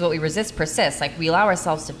resist it, because what we resist persists. Like, we allow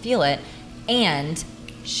ourselves to feel it and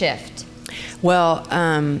shift. Well,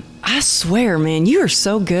 I swear, man, you are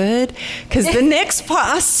so good, because the next part,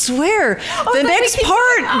 I swear, the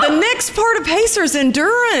next part of PACER's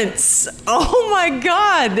endurance. Oh my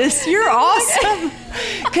God, you're awesome,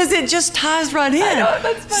 because it just ties right in. I know,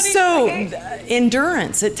 that's funny. So,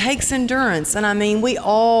 endurance, it takes endurance, and I mean, we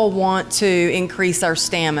all want to increase our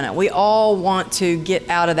stamina. We all want to get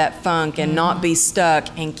out of that funk and not be stuck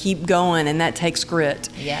and keep going, and that takes grit.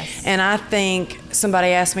 Yes. And I think somebody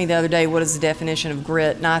asked me the other day, what is the definition of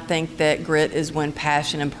grit? And I think that grit is when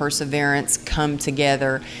passion and perseverance come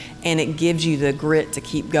together, and it gives you the grit to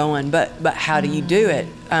keep going. But how do you do it?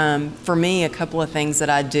 For me, a couple of things that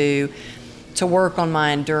I do to work on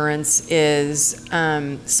my endurance is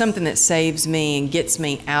something that saves me and gets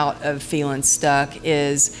me out of feeling stuck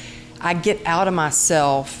is I get out of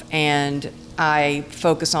myself and I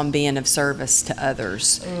focus on being of service to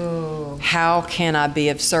others. Ooh. How can I be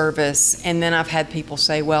of service? And then I've had people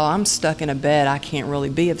say, well, I'm stuck in a bed, I can't really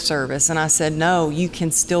be of service. And I said, no, you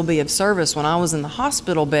can still be of service. When I was in the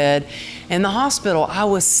hospital bed, in the hospital, I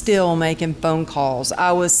was still making phone calls.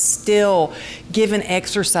 I was still giving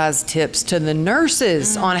exercise tips to the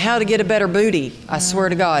nurses on how to get a better booty. I swear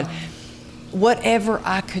to God. Whatever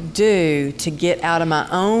I could do to get out of my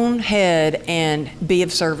own head and be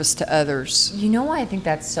of service to others. You know why I think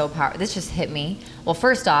that's so powerful? This just hit me. Well,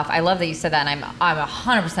 first off, I love that you said that, and I'm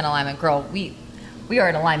 100% alignment. Girl, we are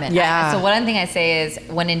in alignment. Yeah. So one thing I say is,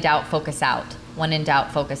 when in doubt, focus out. When in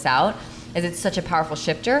doubt, focus out. Is it's such a powerful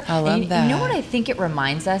shifter. I love that. You know what I think it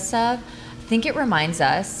reminds us of? I think it reminds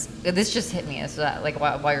us, this just hit me as like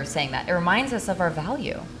while you're saying that, it reminds us of our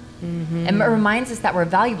value. And it reminds us that we're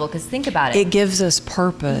valuable, because think about it. It gives us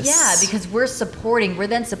purpose. Yeah, because we're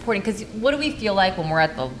then supporting, because what do we feel like when we're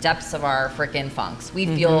at the depths of our freaking funks? We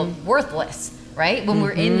feel worthless. right? When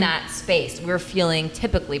we're in that space, we're feeling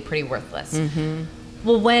typically pretty worthless.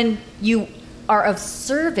 Well, when you are of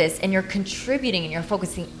service and you're contributing and you're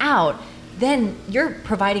focusing out, then you're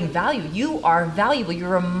providing value. You are valuable. You're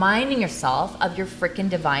reminding yourself of your freaking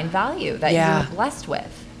divine value that you're blessed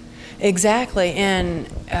with. Exactly. And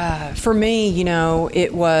for me, you know,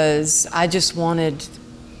 it was, I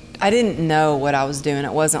didn't know what I was doing.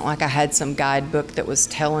 It wasn't like I had some guidebook that was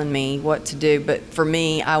telling me what to do. But for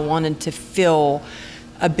me, I wanted to feel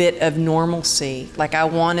a bit of normalcy. Like I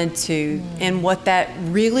wanted to, and what that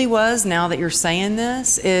really was, now that you're saying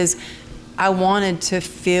this, is I wanted to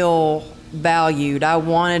feel valued. I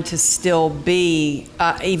wanted to still be,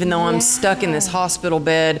 even though I'm stuck in this hospital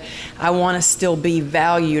bed, I want to still be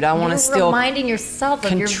valued. I want to still reminding yourself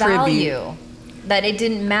of your value. That it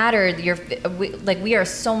didn't matter. We are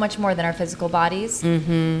so much more than our physical bodies.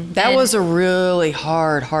 That was a really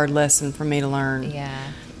hard lesson for me to learn.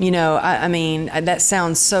 Yeah. You know, I mean, that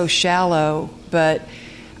sounds so shallow, but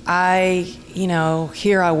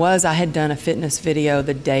here I was, I had done a fitness video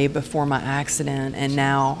the day before my accident, and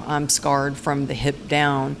now I'm scarred from the hip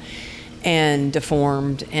down and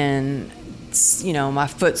deformed, and, you know, my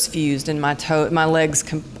foot's fused and my legs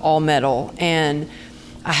all metal. And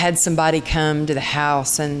I had somebody come to the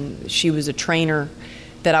house, and she was a trainer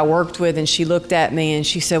that I worked with, and she looked at me and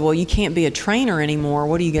she said, "Well, you can't be a trainer anymore.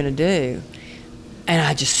 What are you going to do?" And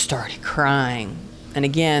I just started crying. And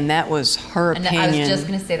again, that was her opinion. I was just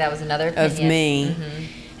going to say that was another opinion of me.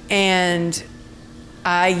 And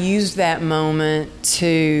I used that moment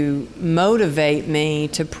to motivate me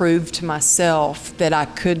to prove to myself that I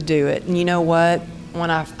could do it. And you know what?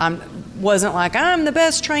 When I wasn't like, I'm the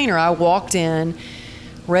best trainer. I walked in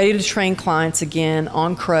ready to train clients again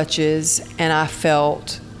on crutches, and I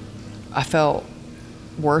felt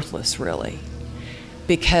worthless, really,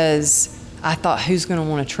 because I thought, who's going to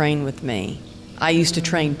want to train with me? I used to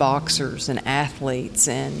train boxers and athletes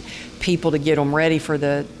and people to get them ready for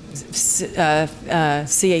the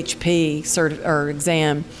CHP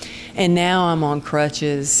exam, and now I'm on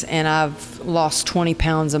crutches, and I've lost 20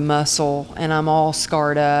 pounds of muscle, and I'm all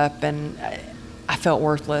scarred up, and I felt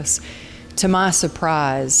worthless. To my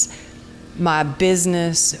surprise, my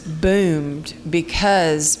business boomed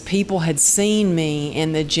because people had seen me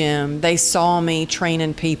in the gym. They saw me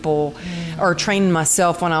training people or training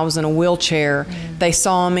myself when I was in a wheelchair. They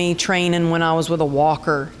saw me training when I was with a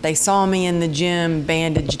walker. They saw me in the gym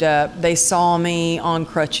bandaged up. They saw me on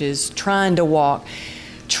crutches, trying to walk,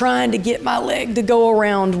 trying to get my leg to go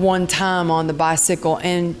around one time on the bicycle.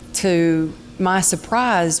 And to my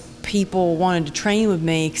surprise, people wanted to train with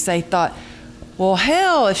me because they thought, well,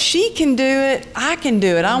 hell, if she can do it, I can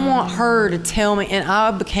do it. I want her to tell me. And I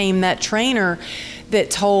became that trainer that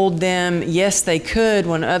told them, yes, they could,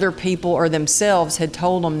 when other people or themselves had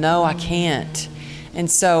told them, no, I can't. And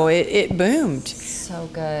so it boomed. So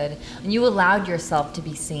good. And you allowed yourself to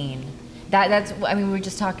be seen. That's, I mean, we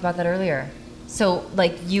just talked about that earlier. So,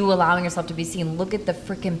 like, you allowing yourself to be seen, look at the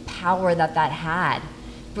freaking power that had.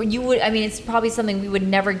 But you would, I mean, it's probably something we would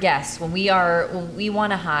never guess. When we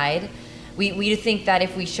want to hide, we think that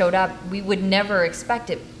if we showed up, we would never expect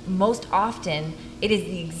it. Most often, it is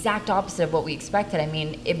the exact opposite of what we expected. I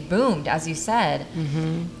mean, it boomed, as you said.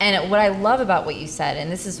 And what I love about what you said,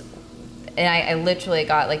 and this is, and I literally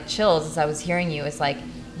got like chills as I was hearing you, is like,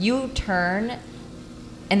 you turn,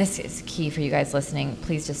 and this is key for you guys listening.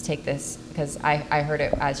 Please just take this, because I heard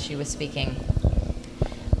it as she was speaking.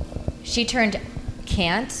 She turned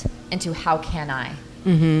can't into how can I.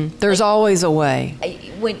 There's always a way.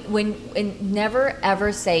 When never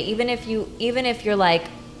ever say, even if you're like,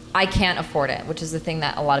 I can't afford it, which is the thing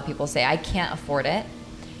that a lot of people say, I can't afford it.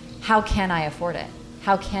 How can I afford it?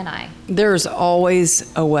 How can I? There's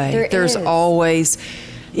always a way. There's always.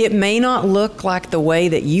 It may not look like the way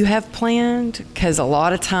that you have planned, because a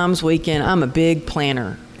lot of times I'm a big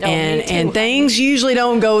planner. And things usually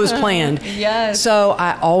don't go as planned. Yes. So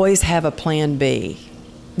I always have a plan B.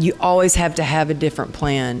 You always have to have a different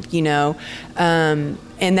plan, you know. And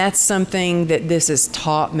that's something that this has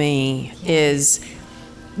taught me, is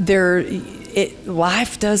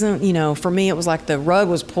life doesn't, you know, for me it was like the rug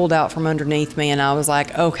was pulled out from underneath me, and I was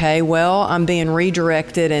like, okay, well, I'm being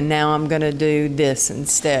redirected, and now I'm going to do this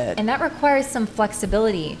instead. And that requires some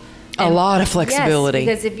flexibility. A lot of flexibility.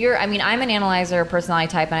 Yes, because I'm an analyzer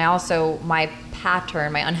personality type, and I also, my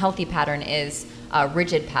unhealthy pattern is a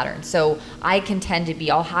rigid pattern. So I can tend to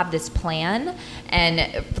I'll have this plan,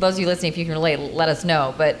 and for those of you listening, if you can relate, let us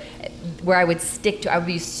know, but where I would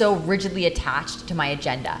be so rigidly attached to my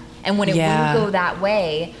agenda. And when it wouldn't go that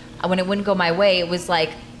way, when it wouldn't go my way, it was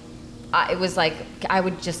like I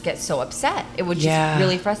would just get so upset. It would just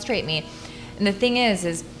really frustrate me. And the thing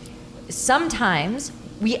is sometimes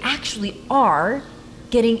we actually are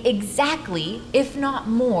getting exactly, if not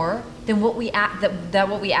more, than what we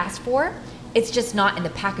what we asked for. It's just not in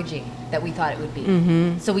the packaging that we thought it would be.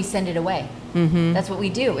 Mm-hmm. So we send it away. Mm-hmm. That's what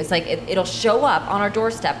we do. It's like it'll show up on our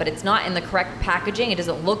doorstep, but it's not in the correct packaging. It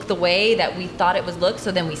doesn't look the way that we thought it would look,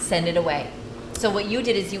 so then we send it away. So what you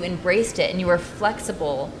did is you embraced it, and you were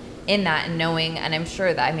flexible in that and knowing, and I'm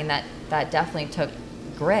sure that, I mean, that definitely took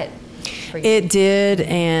grit for you. It did,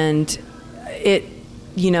 and it,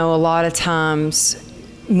 you know, a lot of times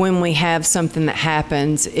when we have something that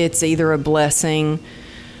happens, it's either a blessing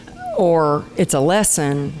or it's a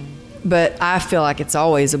lesson. Mm-hmm. But I feel like it's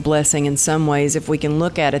always a blessing in some ways if we can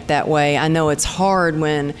look at it that way. I know it's hard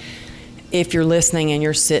if you're listening and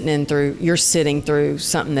you're sitting through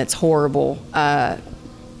something that's horrible. I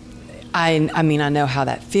mean, I know how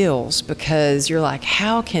that feels, because you're like,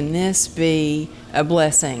 how can this be a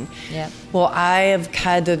blessing? Yeah. Well, I have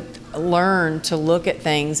had to learn to look at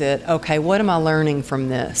things okay, what am I learning from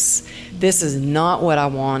this? This is not what I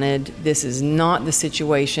wanted. This is not the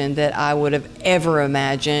situation that I would have ever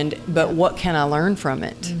imagined, but what can I learn from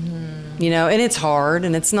it? Mm-hmm. You know, and it's hard,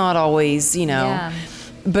 and it's not always, you know,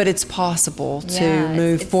 but it's possible to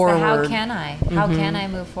move forward. How can I? How can I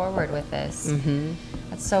move forward with this? Mm-hmm.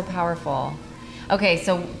 That's so powerful. Okay,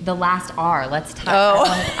 so the last R, let's talk.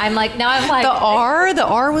 Oh. I'm like, The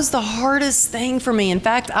R was the hardest thing for me. In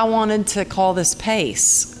fact, I wanted to call this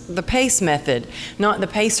PACE, the PACE method, not the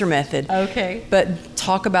PACER method. Okay. But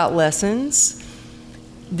talk about lessons.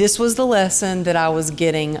 This was the lesson that I was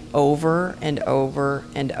getting over and over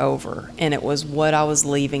and over, and it was what I was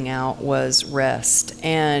leaving out was rest.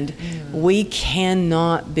 And we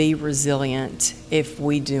cannot be resilient if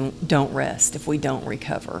we don't rest, if we don't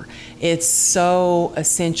recover. It's so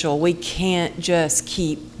essential. We can't just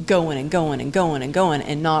keep going and going and going and going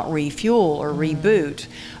and not refuel or reboot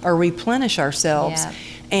or replenish ourselves. Yeah.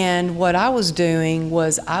 And what I was doing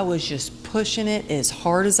was I was just pushing it as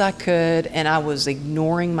hard as I could, and I was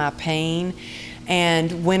ignoring my pain.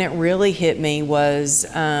 And when it really hit me was,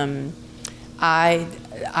 I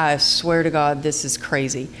swear to God, this is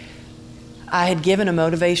crazy. I had given a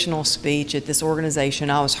motivational speech at this organization.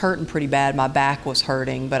 I was hurting pretty bad. My back was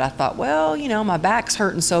hurting, but I thought, well, you know, my back's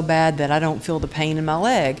hurting so bad that I don't feel the pain in my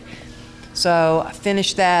leg. So I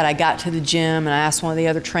finished that. I got to the gym, and I asked one of the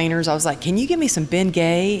other trainers, I was like, can you give me some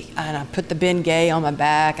Bengay? And I put the Bengay on my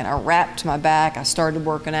back, and I wrapped my back. I started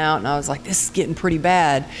working out, and I was like, this is getting pretty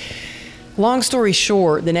bad. Long story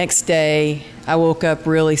short, the next day, I woke up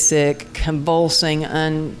really sick, convulsing,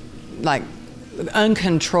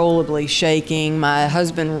 uncontrollably shaking. My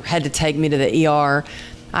husband had to take me to the ER.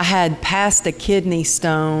 I had passed a kidney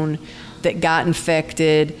stone that got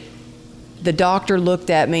infected. The doctor looked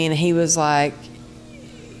at me and he was like,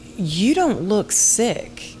 you don't look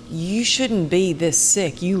sick. You shouldn't be this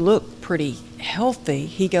sick. You look pretty healthy.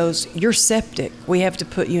 He goes, you're septic. We have to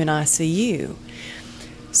put you in ICU.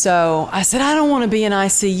 So I said, I don't want to be in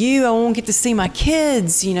ICU. I won't get to see my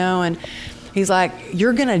kids, you know. And he's like,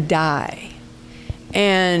 you're going to die.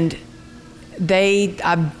 And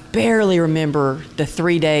I barely remember the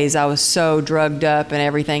 3 days. I was so drugged up and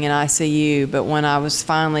everything in ICU. But when I was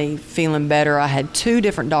finally feeling better, I had 2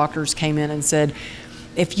 different doctors came in and said,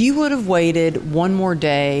 if you would have waited one more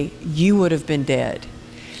day, you would have been dead.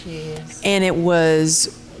 Jeez. And it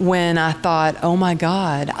was when I thought, oh my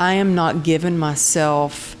God, I am not giving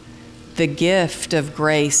myself the gift of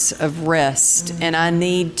grace, of rest, and I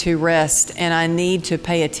need to rest, and I need to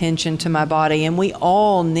pay attention to my body, and we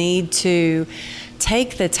all need to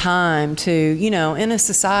take the time to, you know, in a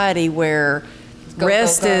society where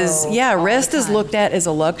rest is looked at as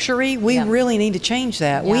a luxury, we really need to change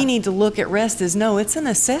that. We need to look at rest as, no, it's a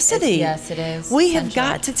necessity. Yes, it is. We have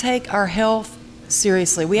got to take our health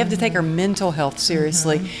seriously. We have to take our mental health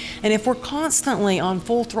seriously. And if we're constantly on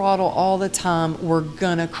full throttle all the time, we're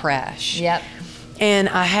gonna crash. Yep. And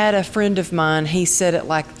I had a friend of mine, he said it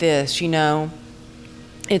like this, you know,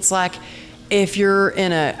 it's like if you're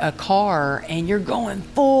in a car and you're going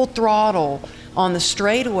full throttle on the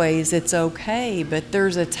straightaways, it's okay, but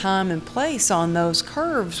there's a time and place on those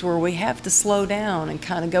curves where we have to slow down and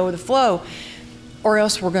kind of go with the flow, or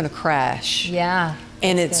else we're gonna crash. Yeah.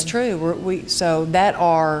 And it's true. So that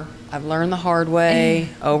R, I've learned the hard way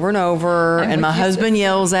over and over, and my husband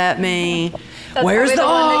yells at me, where's the R?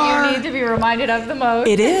 One that you need to be reminded of the most.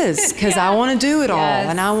 It is, because I want to do it all,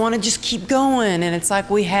 and I want to just keep going. And it's like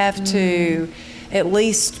we have to, at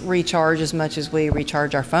least recharge as much as we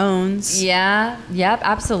recharge our phones. Yeah, yep,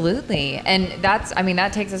 absolutely. And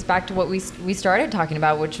that takes us back to what we started talking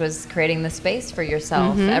about, which was creating the space for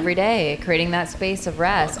yourself every day, creating that space of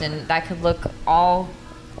rest. And that could look all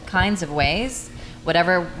kinds of ways,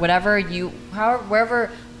 whatever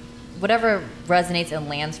resonates and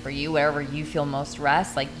lands for you, wherever you feel most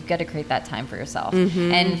rest, like you got to create that time for yourself.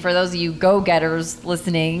 And for those of you go-getters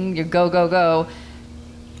listening, you go,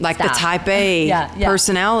 like stop. The type A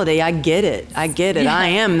personality. I get it. Yeah. I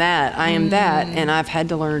am that. And I've had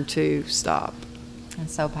to learn to stop.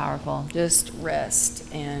 It's so powerful. Just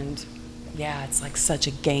rest. And yeah, it's like such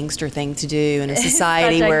a gangster thing to do in a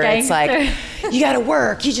society where it's like, you got to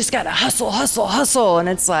work. You just got to hustle. And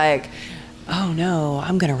it's like, oh no,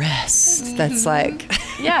 I'm going to rest. That's like.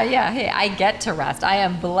 Yeah. Hey, I get to rest. I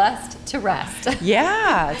am blessed to rest.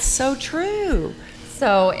 Yeah, it's so true.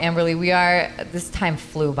 So, Amberly, this time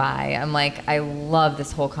flew by. I'm like, I love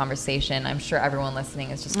this whole conversation. I'm sure everyone listening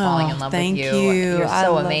is just falling in love with you. You're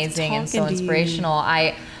so amazing and so inspirational.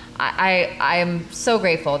 I'm so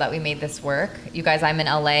grateful that we made this work. You guys, I'm in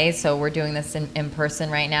LA, so we're doing this in person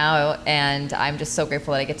right now, and I'm just so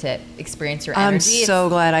grateful that I get to experience your energy. I'm so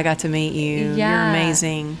glad I got to meet you. Yeah. You're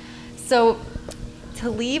amazing. So, to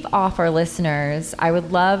leave off our listeners, I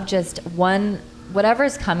would love just whatever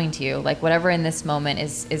is coming to you, like whatever in this moment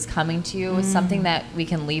is coming to you, something that we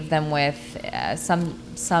can leave them with,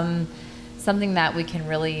 something that you can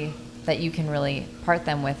really part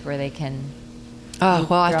them with, where they can. Oh,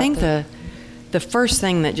 well, I think the first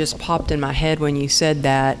thing that just popped in my head when you said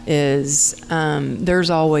that is there's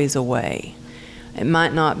always a way. It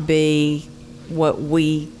might not be what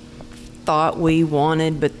we thought we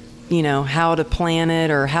wanted, but how to plan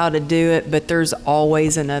it or how to do it, but there's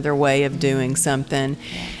always another way of doing something.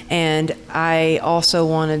 And I also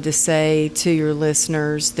wanted to say to your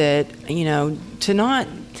listeners that, to not,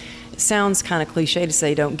 it sounds kind of cliche to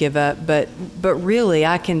say don't give up, but really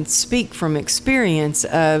I can speak from experience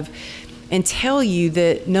and tell you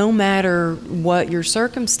that no matter what your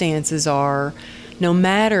circumstances are, no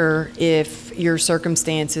matter if your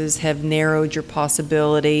circumstances have narrowed your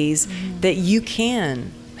possibilities, that you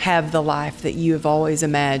can have the life that you have always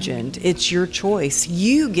imagined. It's your choice.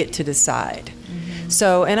 You get to decide.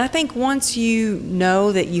 So, and I think once you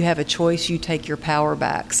know that you have a choice, you take your power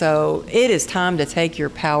back. So it is time to take your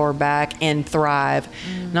power back and thrive,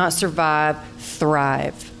 not survive,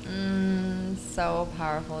 thrive. So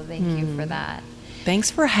powerful. Thank you for that. Thanks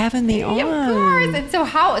for having me on. Of course. And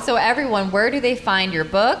so everyone, where do they find your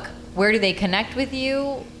book? Where do they connect with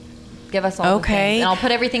you? Give us all the things. And I'll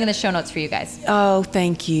put everything in the show notes for you guys. Oh,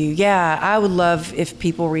 thank you. Yeah, I would love if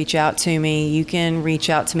people reach out to me. You can reach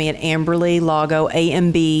out to me at Amberly Lago,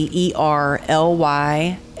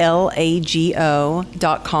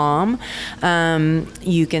 AmberlyLago.com.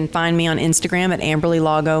 You can find me on Instagram at Amberly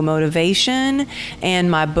Lago Motivation.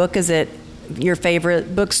 And my book is at your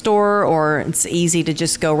favorite bookstore, or it's easy to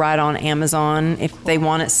just go right on Amazon. If they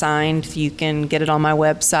want it signed, you can get it on my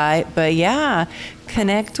website. But yeah,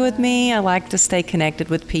 connect with me. I like to stay connected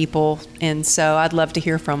with people, and so I'd love to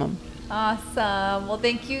hear from them. Awesome. Well,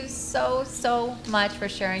 thank you so much for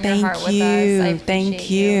sharing your heart with us. I appreciate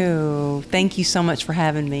you. Thank you so much for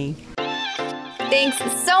having me. Thanks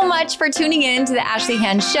so much for tuning in to the Ashley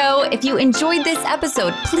Hand Show. If you enjoyed this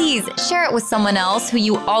episode, please share it with someone else who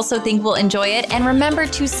you also think will enjoy it. And remember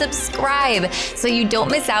to subscribe so you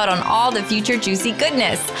don't miss out on all the future juicy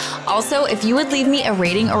goodness. Also, if you would leave me a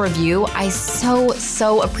rating or review, I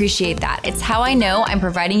so appreciate that. It's how I know I'm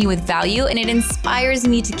providing you with value, and it inspires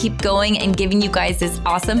me to keep going and giving you guys this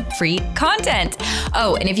awesome free content.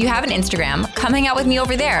 Oh, and if you have an Instagram, come hang out with me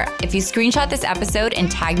over there. If you screenshot this episode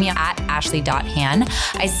and tag me at ashley.hand,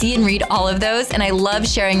 I see and read all of those, and I love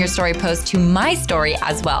sharing your story post to my story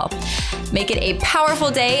as well. Make it a powerful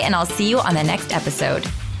day, and I'll see you on the next episode.